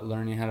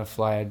 learning how to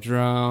fly a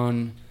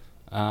drone.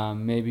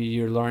 Maybe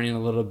you're learning a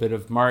little bit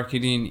of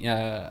marketing,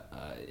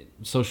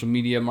 social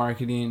media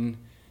marketing.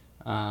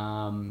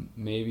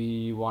 Maybe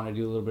you want to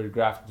do a little bit of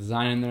graphic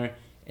design in there.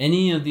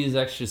 any of these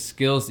extra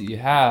skills that you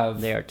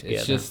have, They are together.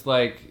 it's just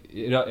like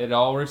it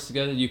all works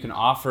together. You can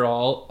offer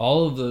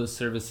all of those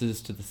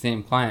services to the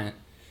same client.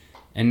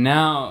 And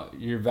now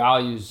your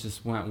values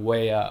just went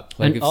way up.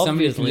 Like, And if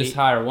somebody can obviously- just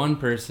hire one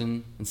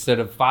person instead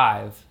of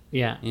 5,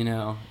 Yeah. you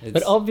know.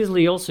 But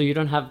obviously also you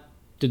don't have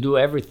to do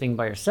everything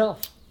by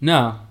yourself.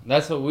 No,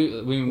 that's what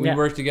we Yeah.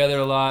 work together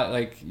a lot.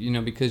 Like, you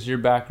know, because your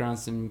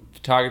background's in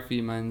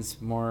photography,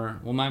 mine's more,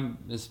 well, mine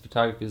is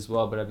photography as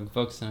well, but I've been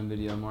focusing on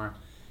video more.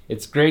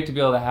 It's great to be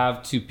able to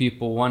have 2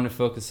 people, one to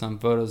focus on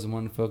photos and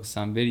one to focus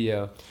on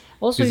video.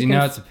 Also, Because you can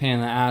know it's a pain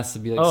in the ass to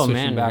be like Oh, switching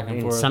man, back and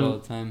in forth some- all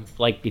the time.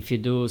 like if you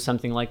do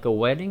something like a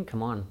wedding,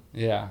 come on.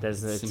 Yeah,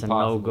 It's a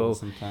impossible no-go.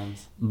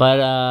 sometimes. But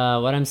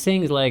what I'm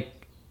saying is,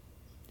 like,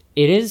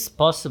 it is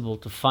possible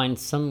to find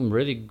some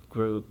really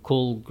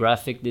cool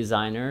graphic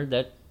designer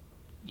that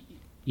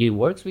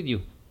works with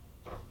you.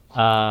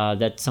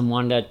 That's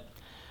someone that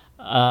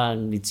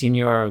it's in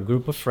your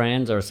group of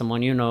friends or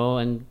someone you know.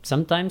 And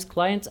sometimes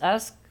clients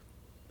ask,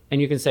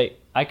 and you can say,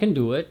 I can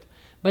do it.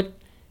 But,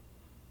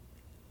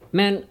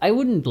 man, I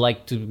wouldn't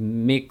like to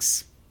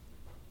mix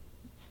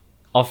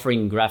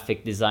offering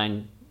graphic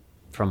design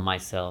from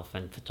myself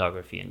and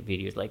photography and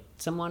videos. Like,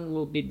 someone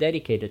will be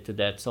dedicated to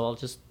that, so I'll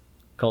just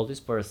call this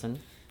person.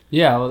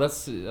 Yeah, well,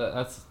 that's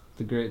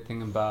the great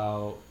thing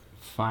about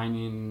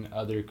finding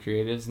other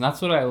creatives, and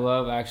that's what I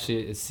love.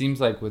 Actually, it seems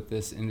like with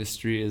this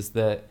industry is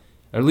that,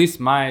 or at least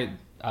my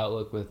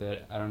outlook with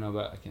it, I don't know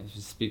about, I can't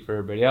just speak for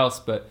everybody else,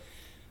 but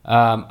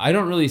I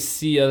don't really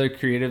see other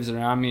creatives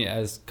around me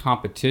as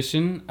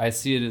competition. I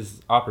see it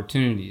as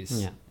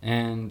opportunities. Yeah.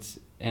 And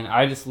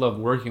I just love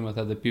working with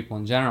other people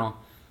in general.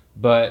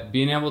 But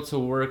being able to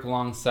work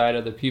alongside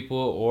other people,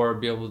 or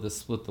be able to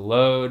split the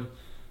load,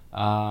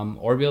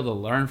 or be able to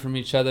learn from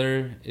each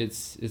other,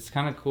 it's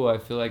kind of cool. I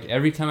feel like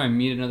every time I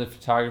meet another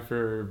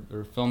photographer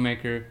or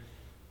filmmaker,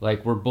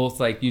 like, we're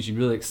both like usually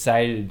really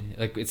excited.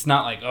 Like, it's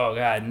not like, oh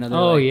god, another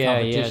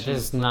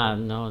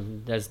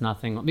competition. There's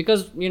nothing,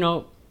 because, you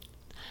know,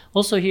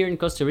 also here in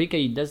Costa Rica,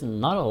 there's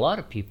not a lot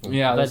of people.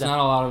 Yeah, there's But, not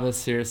a lot of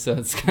us here, so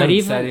it's but kind of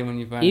even, exciting when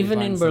you find.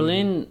 even in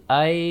Berlin,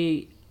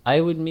 I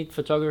would meet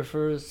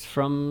photographers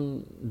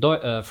from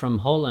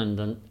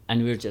Holland,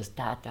 and we were just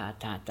ta,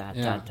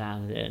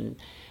 and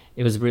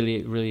it was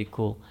really, really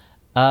cool.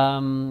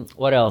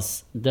 What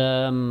else?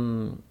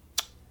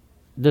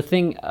 The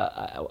thing,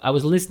 I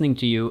was listening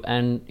to you,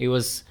 and you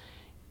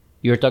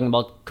were talking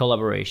about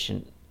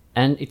collaboration,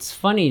 and it's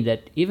funny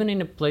that even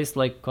in a place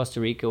like Costa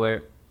Rica,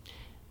 where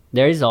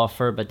there is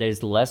offer, but there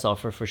is less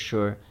offer for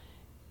sure.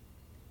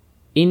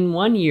 In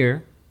 1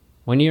 year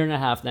and a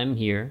half that I'm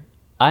here,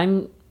 I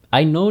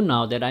know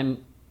now that I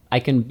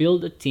can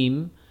build a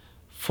team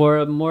for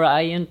a more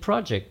high-end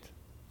project.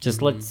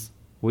 Just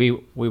we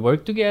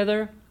work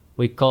together.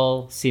 We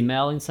call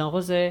Simel in San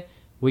Jose.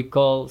 We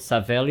call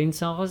Savel in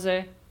San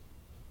Jose.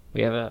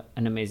 We have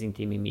an amazing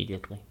team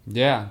immediately.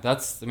 Yeah, for For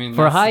that's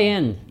high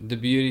end. The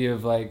beauty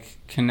of like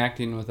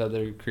connecting with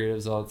other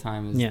creatives all the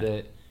time is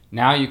that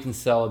now you can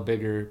sell a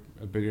bigger,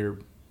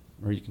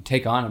 or you can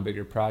take on a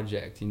bigger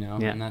project, you know,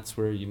 and that's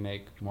where you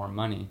make more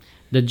money.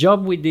 The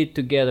job we did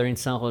together in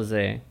San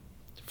Jose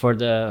for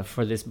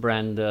this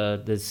brand,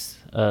 this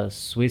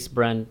Swiss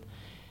brand,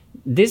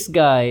 these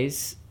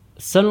guys,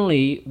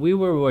 suddenly we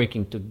were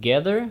working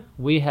together.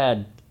 We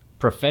had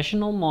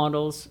professional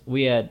models,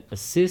 we had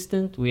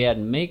assistant, we had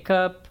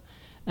makeup,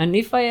 and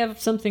if I have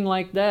something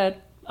like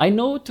that, I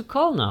know what to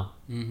call now.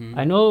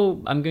 I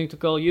know I'm going to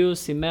call you,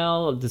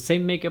 Simel, the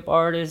same makeup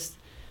artist.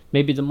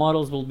 Maybe the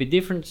models will be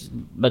different,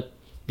 but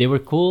they were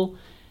cool.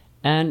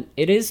 And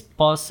it is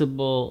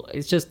possible.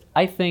 It's just,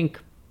 I think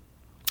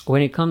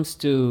when it comes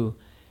to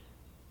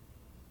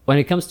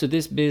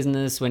this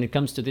business, when it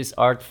comes to this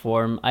art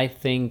form, I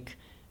think,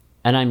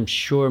 and I'm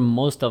sure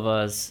most of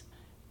us,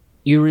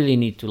 you really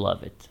need to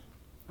love it.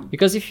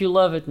 Because if you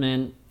love it,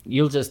 man,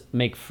 you'll just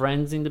make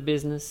friends in the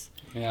business.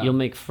 Yeah.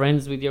 You'll make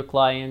friends with your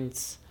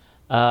clients.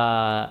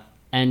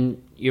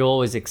 And you're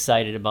always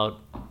excited about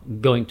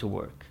going to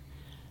work.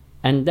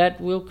 And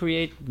that will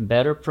create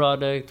better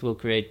product, will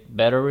create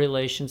better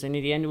relations, and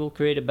in the end, it will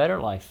create a better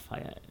life.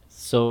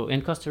 So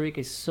in Costa Rica,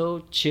 it's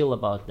so chill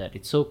about that.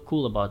 It's so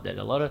cool about that.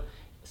 A lot of,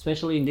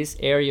 especially in this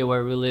area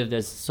where we live,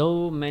 there's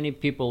so many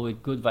people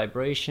with good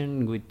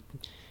vibration, with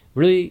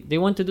really, they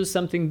want to do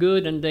something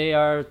good, and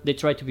they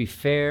try to be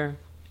fair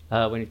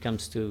when it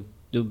comes to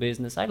do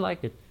business. I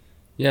like it.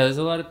 Yeah, there's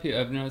a lot of people.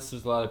 I've noticed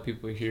there's a lot of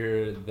people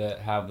here that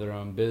have their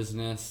own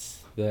business.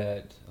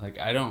 That, like,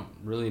 I don't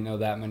really know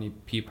that many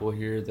people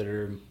here that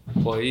are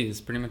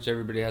employees. Pretty much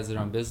everybody has their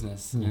own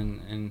business,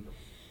 and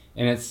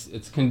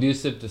it's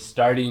conducive to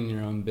starting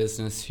your own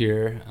business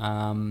here.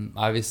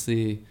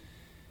 Obviously,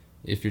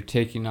 if you're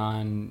taking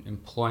on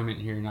employment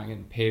here, you're not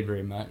getting paid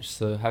very much.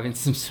 So having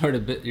some sort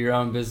of your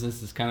own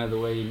business is kind of the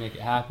way you make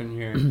it happen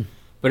here.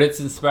 But it's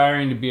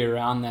inspiring to be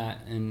around that,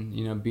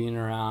 and being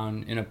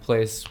around in a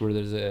place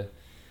where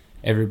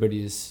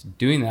everybody's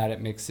doing that.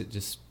 It makes it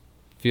just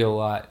feel a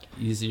lot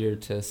easier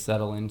to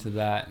settle into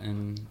that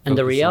and the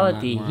focus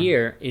reality on that more.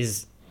 here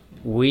is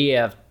we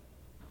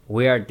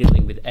we are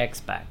dealing with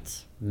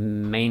expats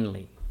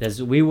mainly.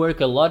 We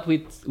work a lot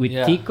with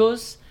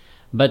ticos,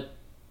 but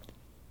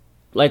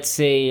let's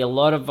say a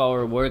lot of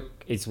our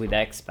work is with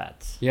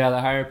expats. Yeah, the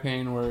higher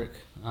paying work.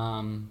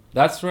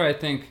 That's where I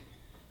think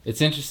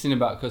it's interesting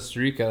about Costa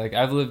Rica. Like,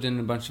 I've lived in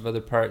a bunch of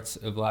other parts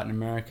of Latin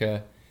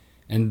America,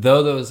 and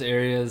though those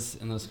areas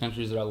and those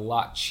countries are a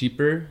lot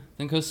cheaper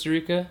than Costa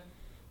Rica,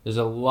 there's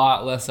a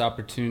lot less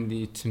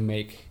opportunity to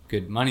make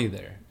good money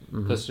there.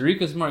 Mm-hmm. Costa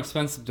Rica is more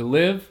expensive to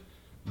live,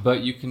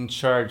 but you can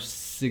charge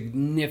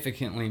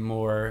significantly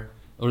more,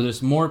 or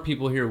there's more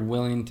people here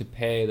willing to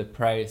pay the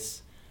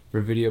price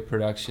for video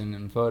production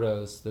and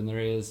photos than there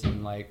is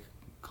in like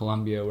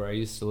Colombia, where I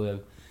used to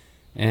live.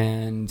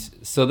 And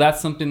so that's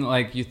something that,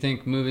 like, you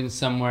think moving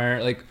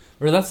somewhere, like,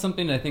 or that's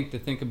something I think to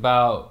think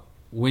about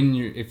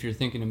if you're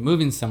thinking of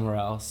moving somewhere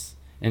else,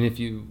 and if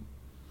you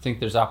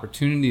think there's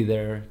opportunity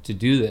there to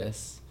do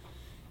this,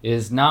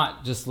 is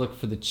not just look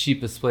for the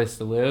cheapest place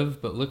to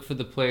live, but look for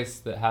the place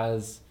that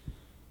has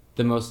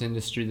the most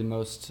industry, the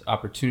most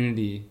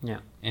opportunity,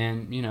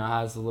 and, you know,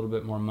 has a little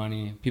bit more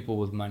money, people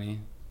with money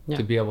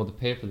to be able to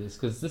pay for this.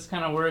 Because this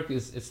kind of work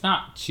it's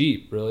not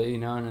cheap, really, you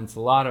know, and it's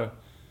a lot of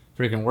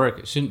freaking work.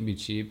 It shouldn't be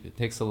cheap. It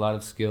takes a lot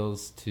of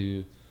skills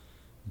to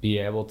be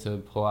able to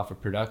pull off a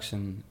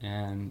production,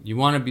 and you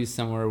want to be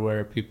somewhere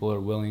where people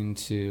are willing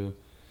to,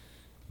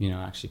 you know,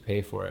 actually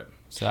pay for it.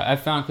 So I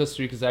found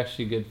Costa Rica is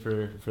actually good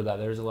for that.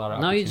 There's a lot of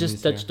opportunities. Now you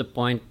just touched the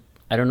point.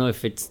 I don't know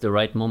if it's the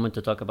right moment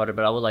to talk about it,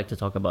 but I would like to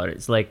talk about it.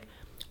 It's like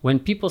when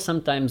people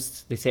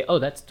sometimes they say, "Oh,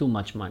 that's too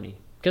much money,"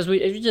 because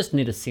we just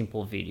need a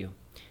simple video.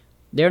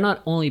 They're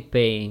not only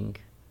paying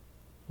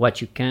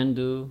what you can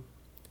do.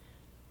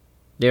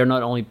 They're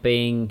not only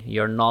paying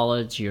your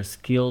knowledge, your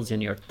skills,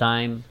 and your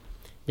time.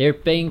 They're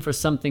paying for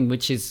something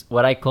which is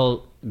what I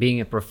call being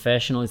a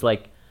professional. It's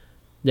like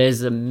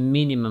there's a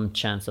minimum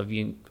chance of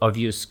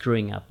you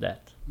screwing up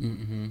that.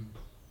 Mm-hmm.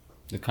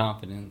 The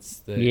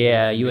confidence.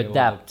 You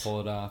adapt.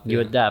 Pull it off. You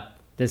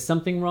adapt. There's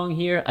something wrong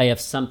here. I have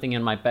something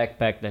in my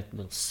backpack that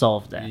will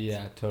solve that.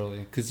 Yeah, totally.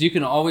 Because you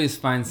can always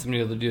find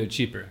somebody to do it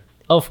cheaper.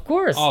 Of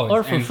course. Always.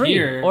 Or for and free.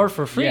 Here, or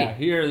for free. Yeah,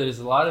 here there's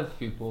a lot of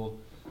people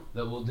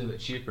that will do it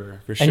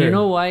cheaper, for sure. And you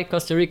know why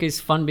Costa Rica is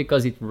fun?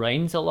 Because it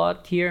rains a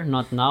lot here.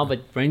 Not now, but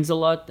it rains a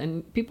lot.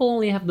 And people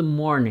only have the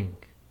morning.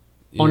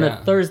 On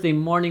a Thursday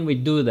morning, we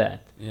do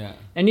that. Yeah.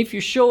 And if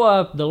you show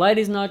up, the light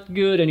is not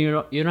good, and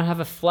you don't have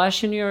a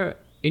flash in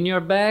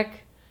your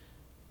back.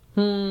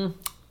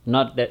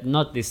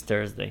 Not this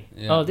Thursday.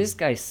 Yeah. Oh, this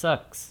guy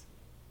sucks.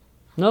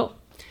 No.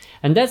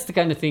 And that's the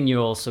kind of thing you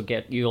also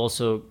get. You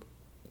also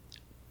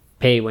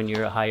pay when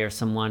you hire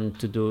someone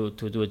to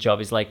do a job.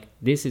 It's like,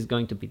 this is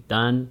going to be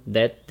done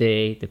that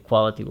day. The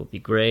quality will be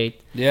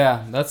great.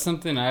 Yeah, that's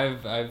something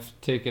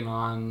I've taken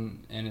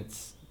on, and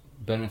it's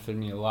benefited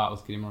me a lot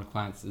with getting more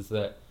clients, is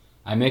that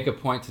I make a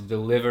point to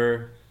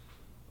deliver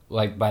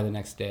like by the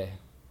next day.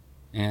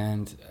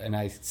 And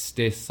I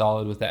stay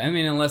solid with that. I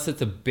mean, unless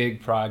it's a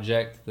big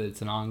project that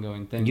it's an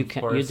ongoing thing. You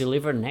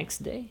deliver next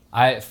day?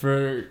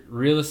 For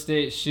real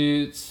estate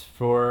shoots,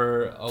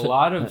 for a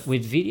lot of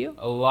with video,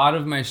 a lot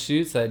of my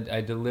shoots I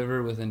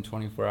deliver within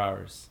 24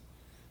 hours.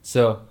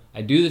 So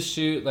I do the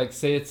shoot, like,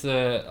 say it's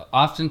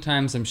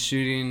oftentimes I'm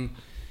shooting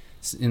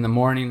in the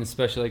morning,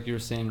 especially like you were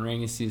saying,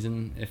 rainy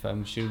season. If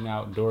I'm shooting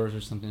outdoors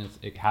or something,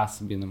 it has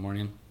to be in the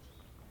morning.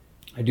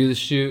 I do the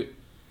shoot.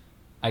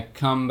 I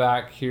come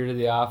back here to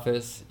the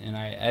office and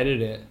I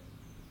edit it,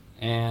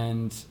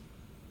 and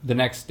the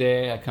next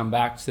day I come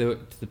back to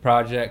the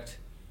project,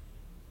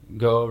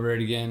 go over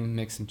it again,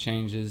 make some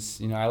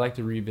changes. You know, I like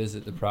to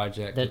revisit the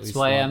project. That's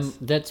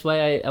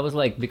why I was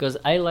like, because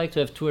I like to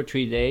have 2 or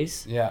 3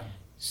 days. Yeah.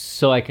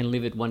 So I can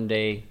leave it one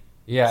day.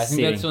 Yeah, I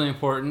think that's really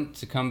important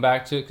to come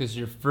back to it, because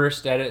your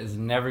first edit is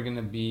never going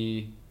to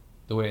be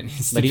the way it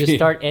needs to be. But you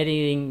start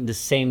editing the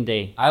same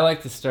day. I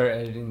like to start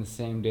editing the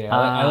same day.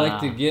 I like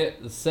to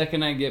the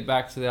second I get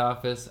back to the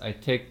office, I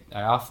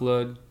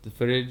offload the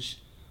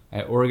footage,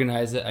 I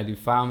organize it, I do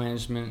file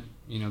management,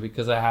 you know,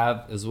 because I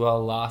have as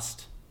well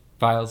lost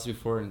files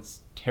before, and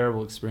it's a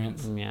terrible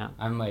experience. Yeah.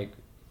 I'm like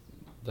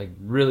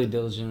really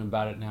diligent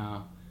about it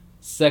now.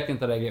 Second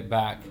that I get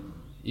back,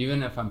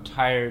 even if I'm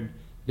tired,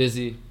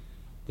 busy,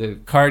 the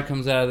card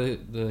comes out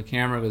of the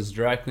camera, goes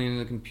directly into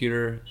the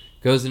computer,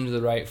 goes into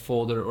the right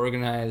folder,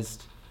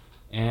 organized,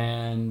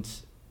 and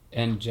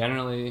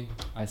generally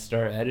I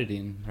start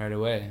editing right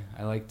away.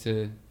 I like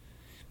to,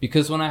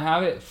 because when I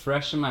have it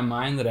fresh in my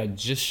mind that I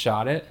just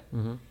shot it,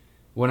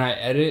 when I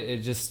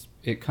edit,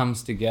 it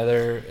comes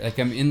together. Like,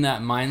 I'm in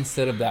that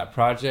mindset of that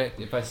project.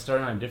 If I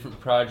start on a different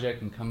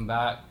project and come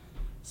back,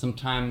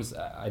 sometimes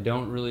I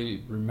don't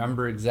really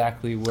remember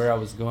exactly where I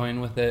was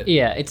going with it.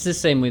 Yeah, it's the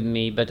same with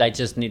me, but I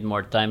just need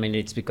more time, and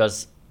it's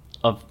because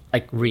of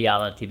like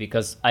reality,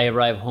 because I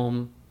arrive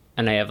home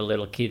and I have a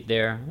little kid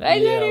there.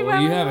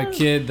 You have a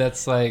kid,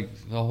 that's like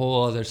a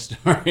whole other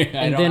story.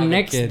 And then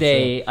next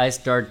day I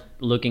start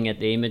looking at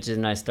the images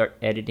and I start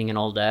editing and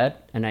all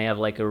that, and I have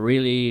like a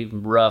really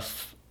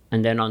rough,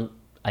 and then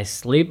I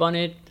sleep on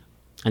it,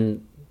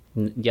 and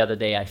The other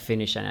day I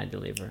finish and I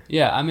deliver.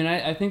 Yeah, I mean,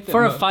 I think that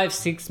For a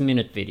 5-6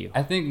 minute video.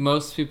 I think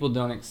most people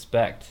don't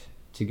expect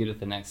to get it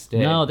the next day.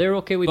 No, they're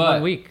okay with But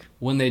 1 week.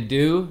 when they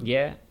do,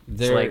 Yeah.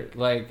 they're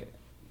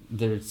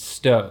they're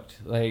stoked.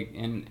 Like,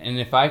 and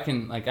if I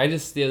can, like, I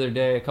just the other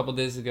day, a couple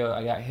days ago,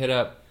 I got hit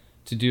up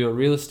to do a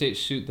real estate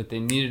shoot that they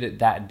needed it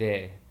that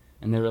day,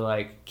 and they were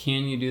like,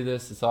 "Can you do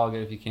this? It's all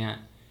good if you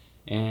can't."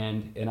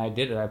 And I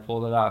did it. I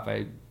pulled it off.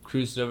 I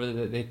cruised over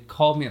there. They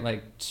called me at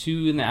like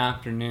 2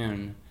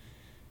 p.m.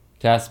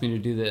 to ask me to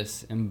do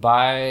this, and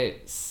by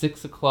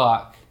 6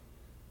 o'clock,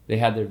 they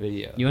had their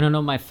video. You want to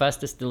know my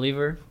fastest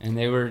deliver? And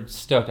they were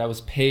stoked. I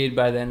was paid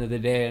by the end of the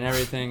day and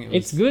everything.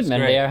 It's good, man.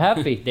 Great. They are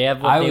happy. They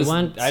have what they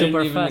want. I Super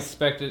didn't even fast.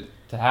 expect it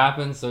to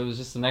happen, so it was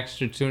just an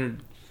extra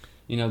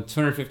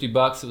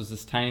 $250. It was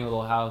this tiny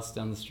little house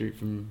down the street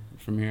from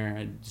here.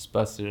 I just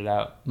busted it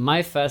out.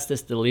 My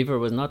fastest deliver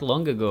was not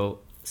long ago.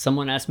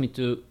 Someone asked me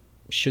to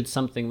shoot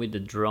something with the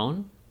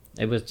drone.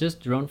 It was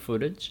just drone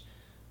footage.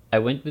 I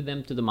went with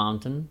them to the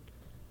mountain.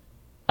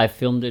 I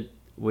filmed it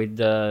with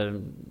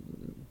the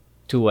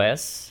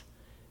 2S,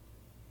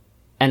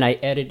 and I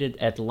edited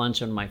at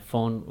lunch on my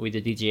phone with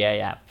the DJI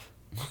app,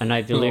 and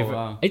I delivered.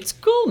 Wow. It's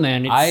cool,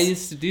 man. I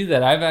used to do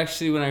that. I've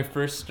actually, when I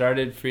first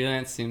started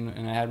freelancing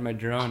and I had my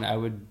drone, I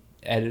would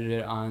edit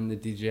it on the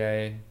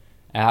DJI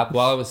app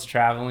while I was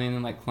traveling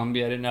in like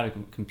Colombia. I didn't have a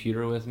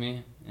computer with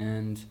me,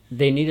 and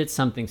they needed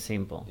something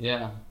simple.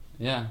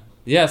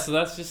 Yeah, so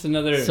that's just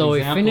another So we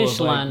example finish of,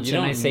 like, lunch you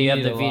and I don't say you have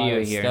need the a lot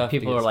video of here. stuff to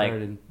People get are like,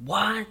 started.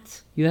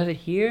 "What? You have it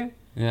here?"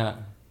 Yeah.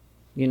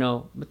 You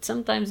know, but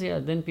sometimes,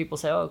 then people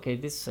say, oh, "Okay,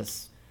 this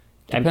is."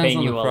 I'm Depends paying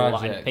on you the a lot. I'm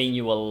project. paying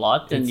you a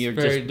lot, and It's you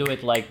very- just do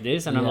it like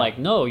this. And I'm Yeah. like,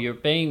 no, you're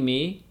paying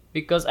me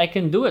because I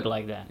can do it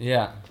like that.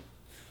 Yeah.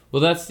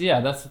 Well, that's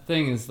the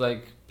thing is,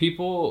 like,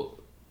 people,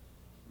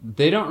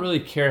 they don't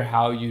really care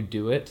how you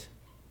do it.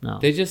 No.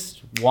 They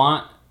just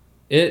want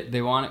it.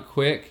 They want it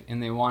quick,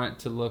 and they want it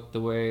to look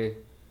the way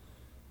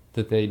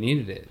that they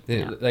needed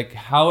it. Like,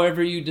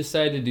 however you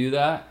decide to do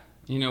that,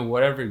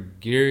 whatever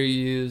gear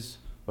you use,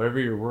 whatever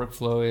your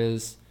workflow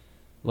is,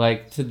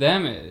 like, to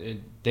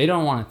them, they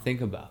don't want to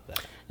think about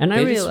that. And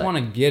They just want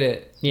to get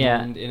it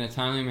in a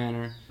timely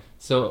manner.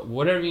 So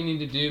whatever you need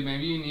to do,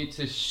 maybe you need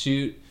to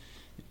shoot,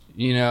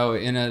 in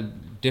a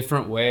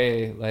different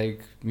way.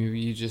 Like, maybe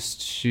you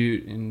just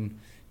shoot in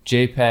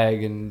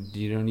JPEG and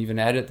you don't even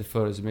edit the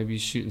photos. Maybe you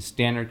shoot in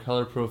standard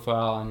color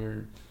profile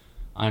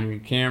on your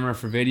camera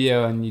for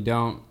video, and you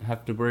don't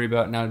have to worry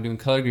about now doing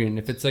color grading.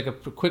 If it's like a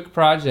quick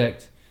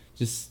project,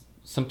 just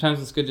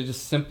sometimes it's good to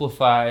just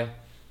simplify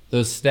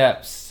those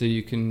steps so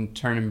you can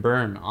turn and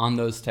burn on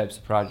those types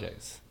of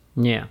projects.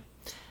 Yeah.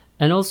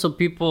 And also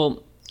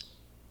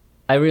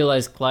I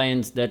realize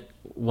clients that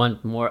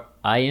want more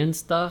high-end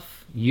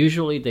stuff,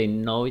 usually they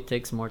know it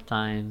takes more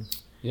time.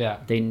 Yeah.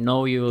 They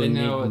know you will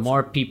need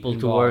more people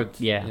to work.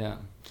 Yeah. Yeah,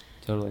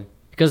 totally.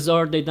 Because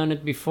or they done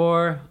it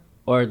before,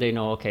 or they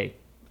know, okay,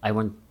 I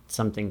want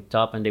something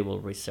top, and they will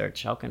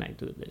research, how can I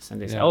do this?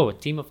 And they say, a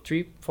team of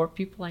 3-4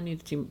 people, I need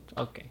a team.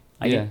 Okay.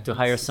 I need to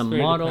hire some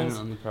models.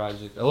 On the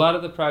project. A lot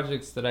of the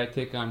projects that I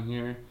take on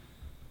here,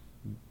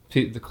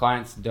 the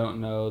clients don't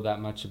know that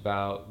much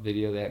about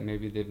video. That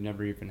maybe they've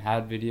never even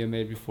had video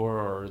made before,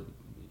 or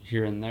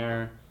here and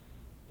there,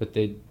 but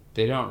they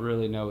don't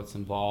really know what's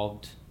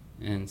involved,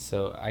 and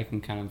so I can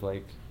kind of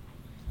like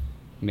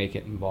make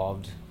it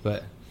involved.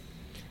 But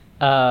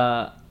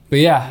yeah,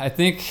 I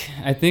think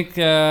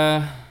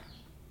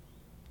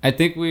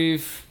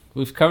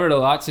we've covered a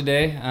lot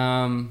today.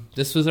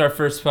 This was our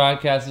first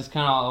podcast. It's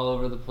kind of all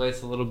over the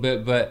place a little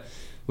bit, but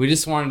we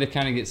just wanted to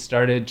kind of get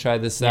started, try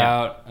this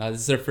out.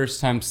 This is our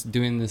first time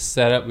doing this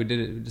setup. We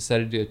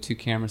decided to do a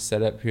 2-camera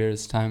setup here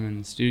this time in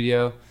the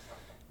studio.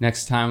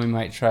 Next time we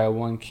might try a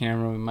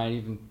 1-camera. We might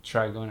even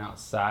try going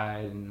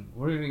outside, and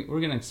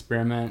we're gonna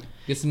experiment.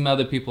 Get some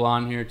other people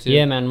on here too.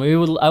 Yeah, man.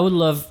 I would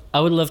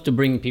love to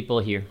bring people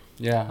here.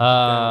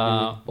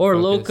 Yeah. Or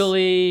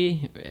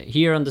locally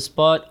here on the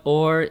spot,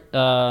 or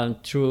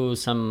through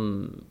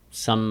some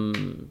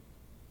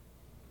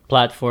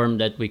platform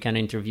that we can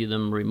interview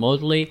them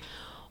remotely,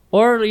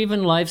 or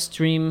even live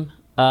stream.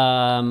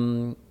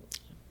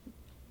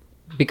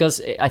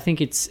 Because I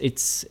think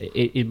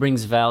it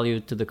brings value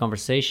to the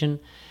conversation.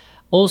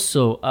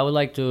 Also, I would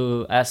like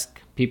to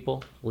ask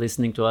people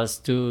listening to us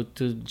to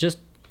just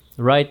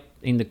write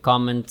in the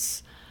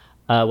comments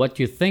what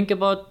you think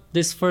about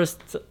this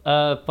first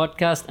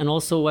podcast, and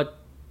also what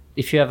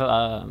if you have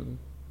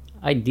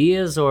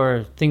ideas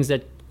or things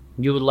that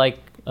you would like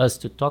us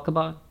to talk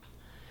about.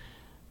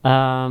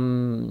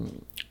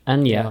 And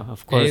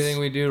of course, anything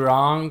we do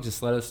wrong,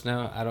 just let us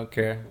know. I don't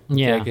care.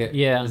 Yeah, Take it.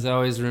 yeah. There's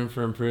always room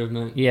for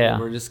improvement. Yeah.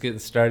 We're just getting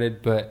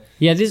started, but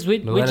we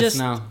let us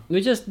know.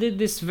 We just did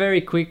this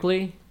very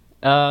quickly.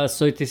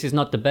 So this is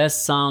not the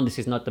best sound. This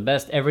is not the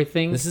best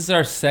everything. This is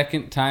our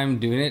second time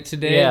doing it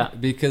today,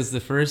 because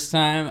the first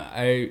time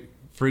I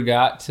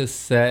forgot to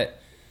set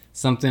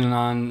something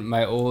on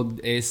my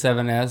old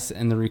A7S,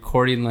 and the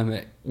recording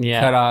limit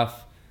cut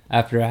off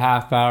after a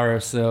half hour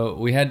or so.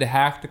 We had to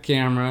hack the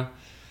camera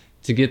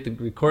to get the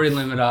recording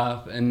limit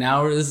off, and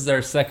now this is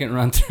our second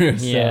run through.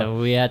 Yeah, so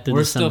we had to.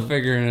 We're still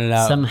figuring it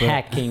out. Some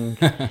hacking,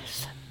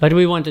 but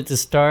we wanted to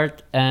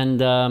start, and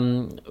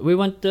we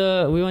want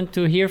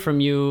to hear from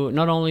you.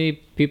 Not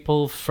only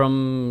people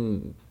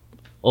from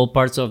all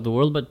parts of the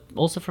world, but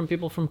also from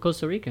people from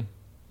Costa Rica.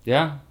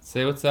 Yeah,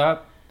 say what's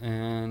up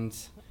and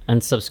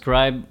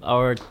subscribe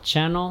our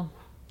channel.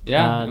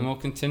 Yeah, and we'll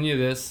continue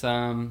this.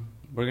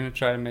 We're gonna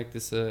try to make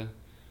this a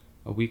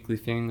weekly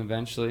thing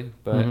eventually,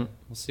 but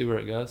we'll see where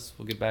it goes.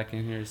 We'll get back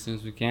in here as soon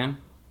as we can.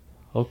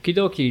 Okie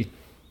dokie.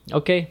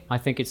 Okay, I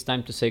think it's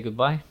time to say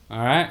goodbye. All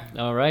right.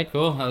 All right.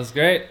 Cool. That was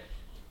great.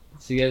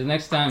 See you guys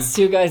next time.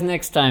 See you guys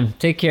next time.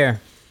 Take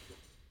care.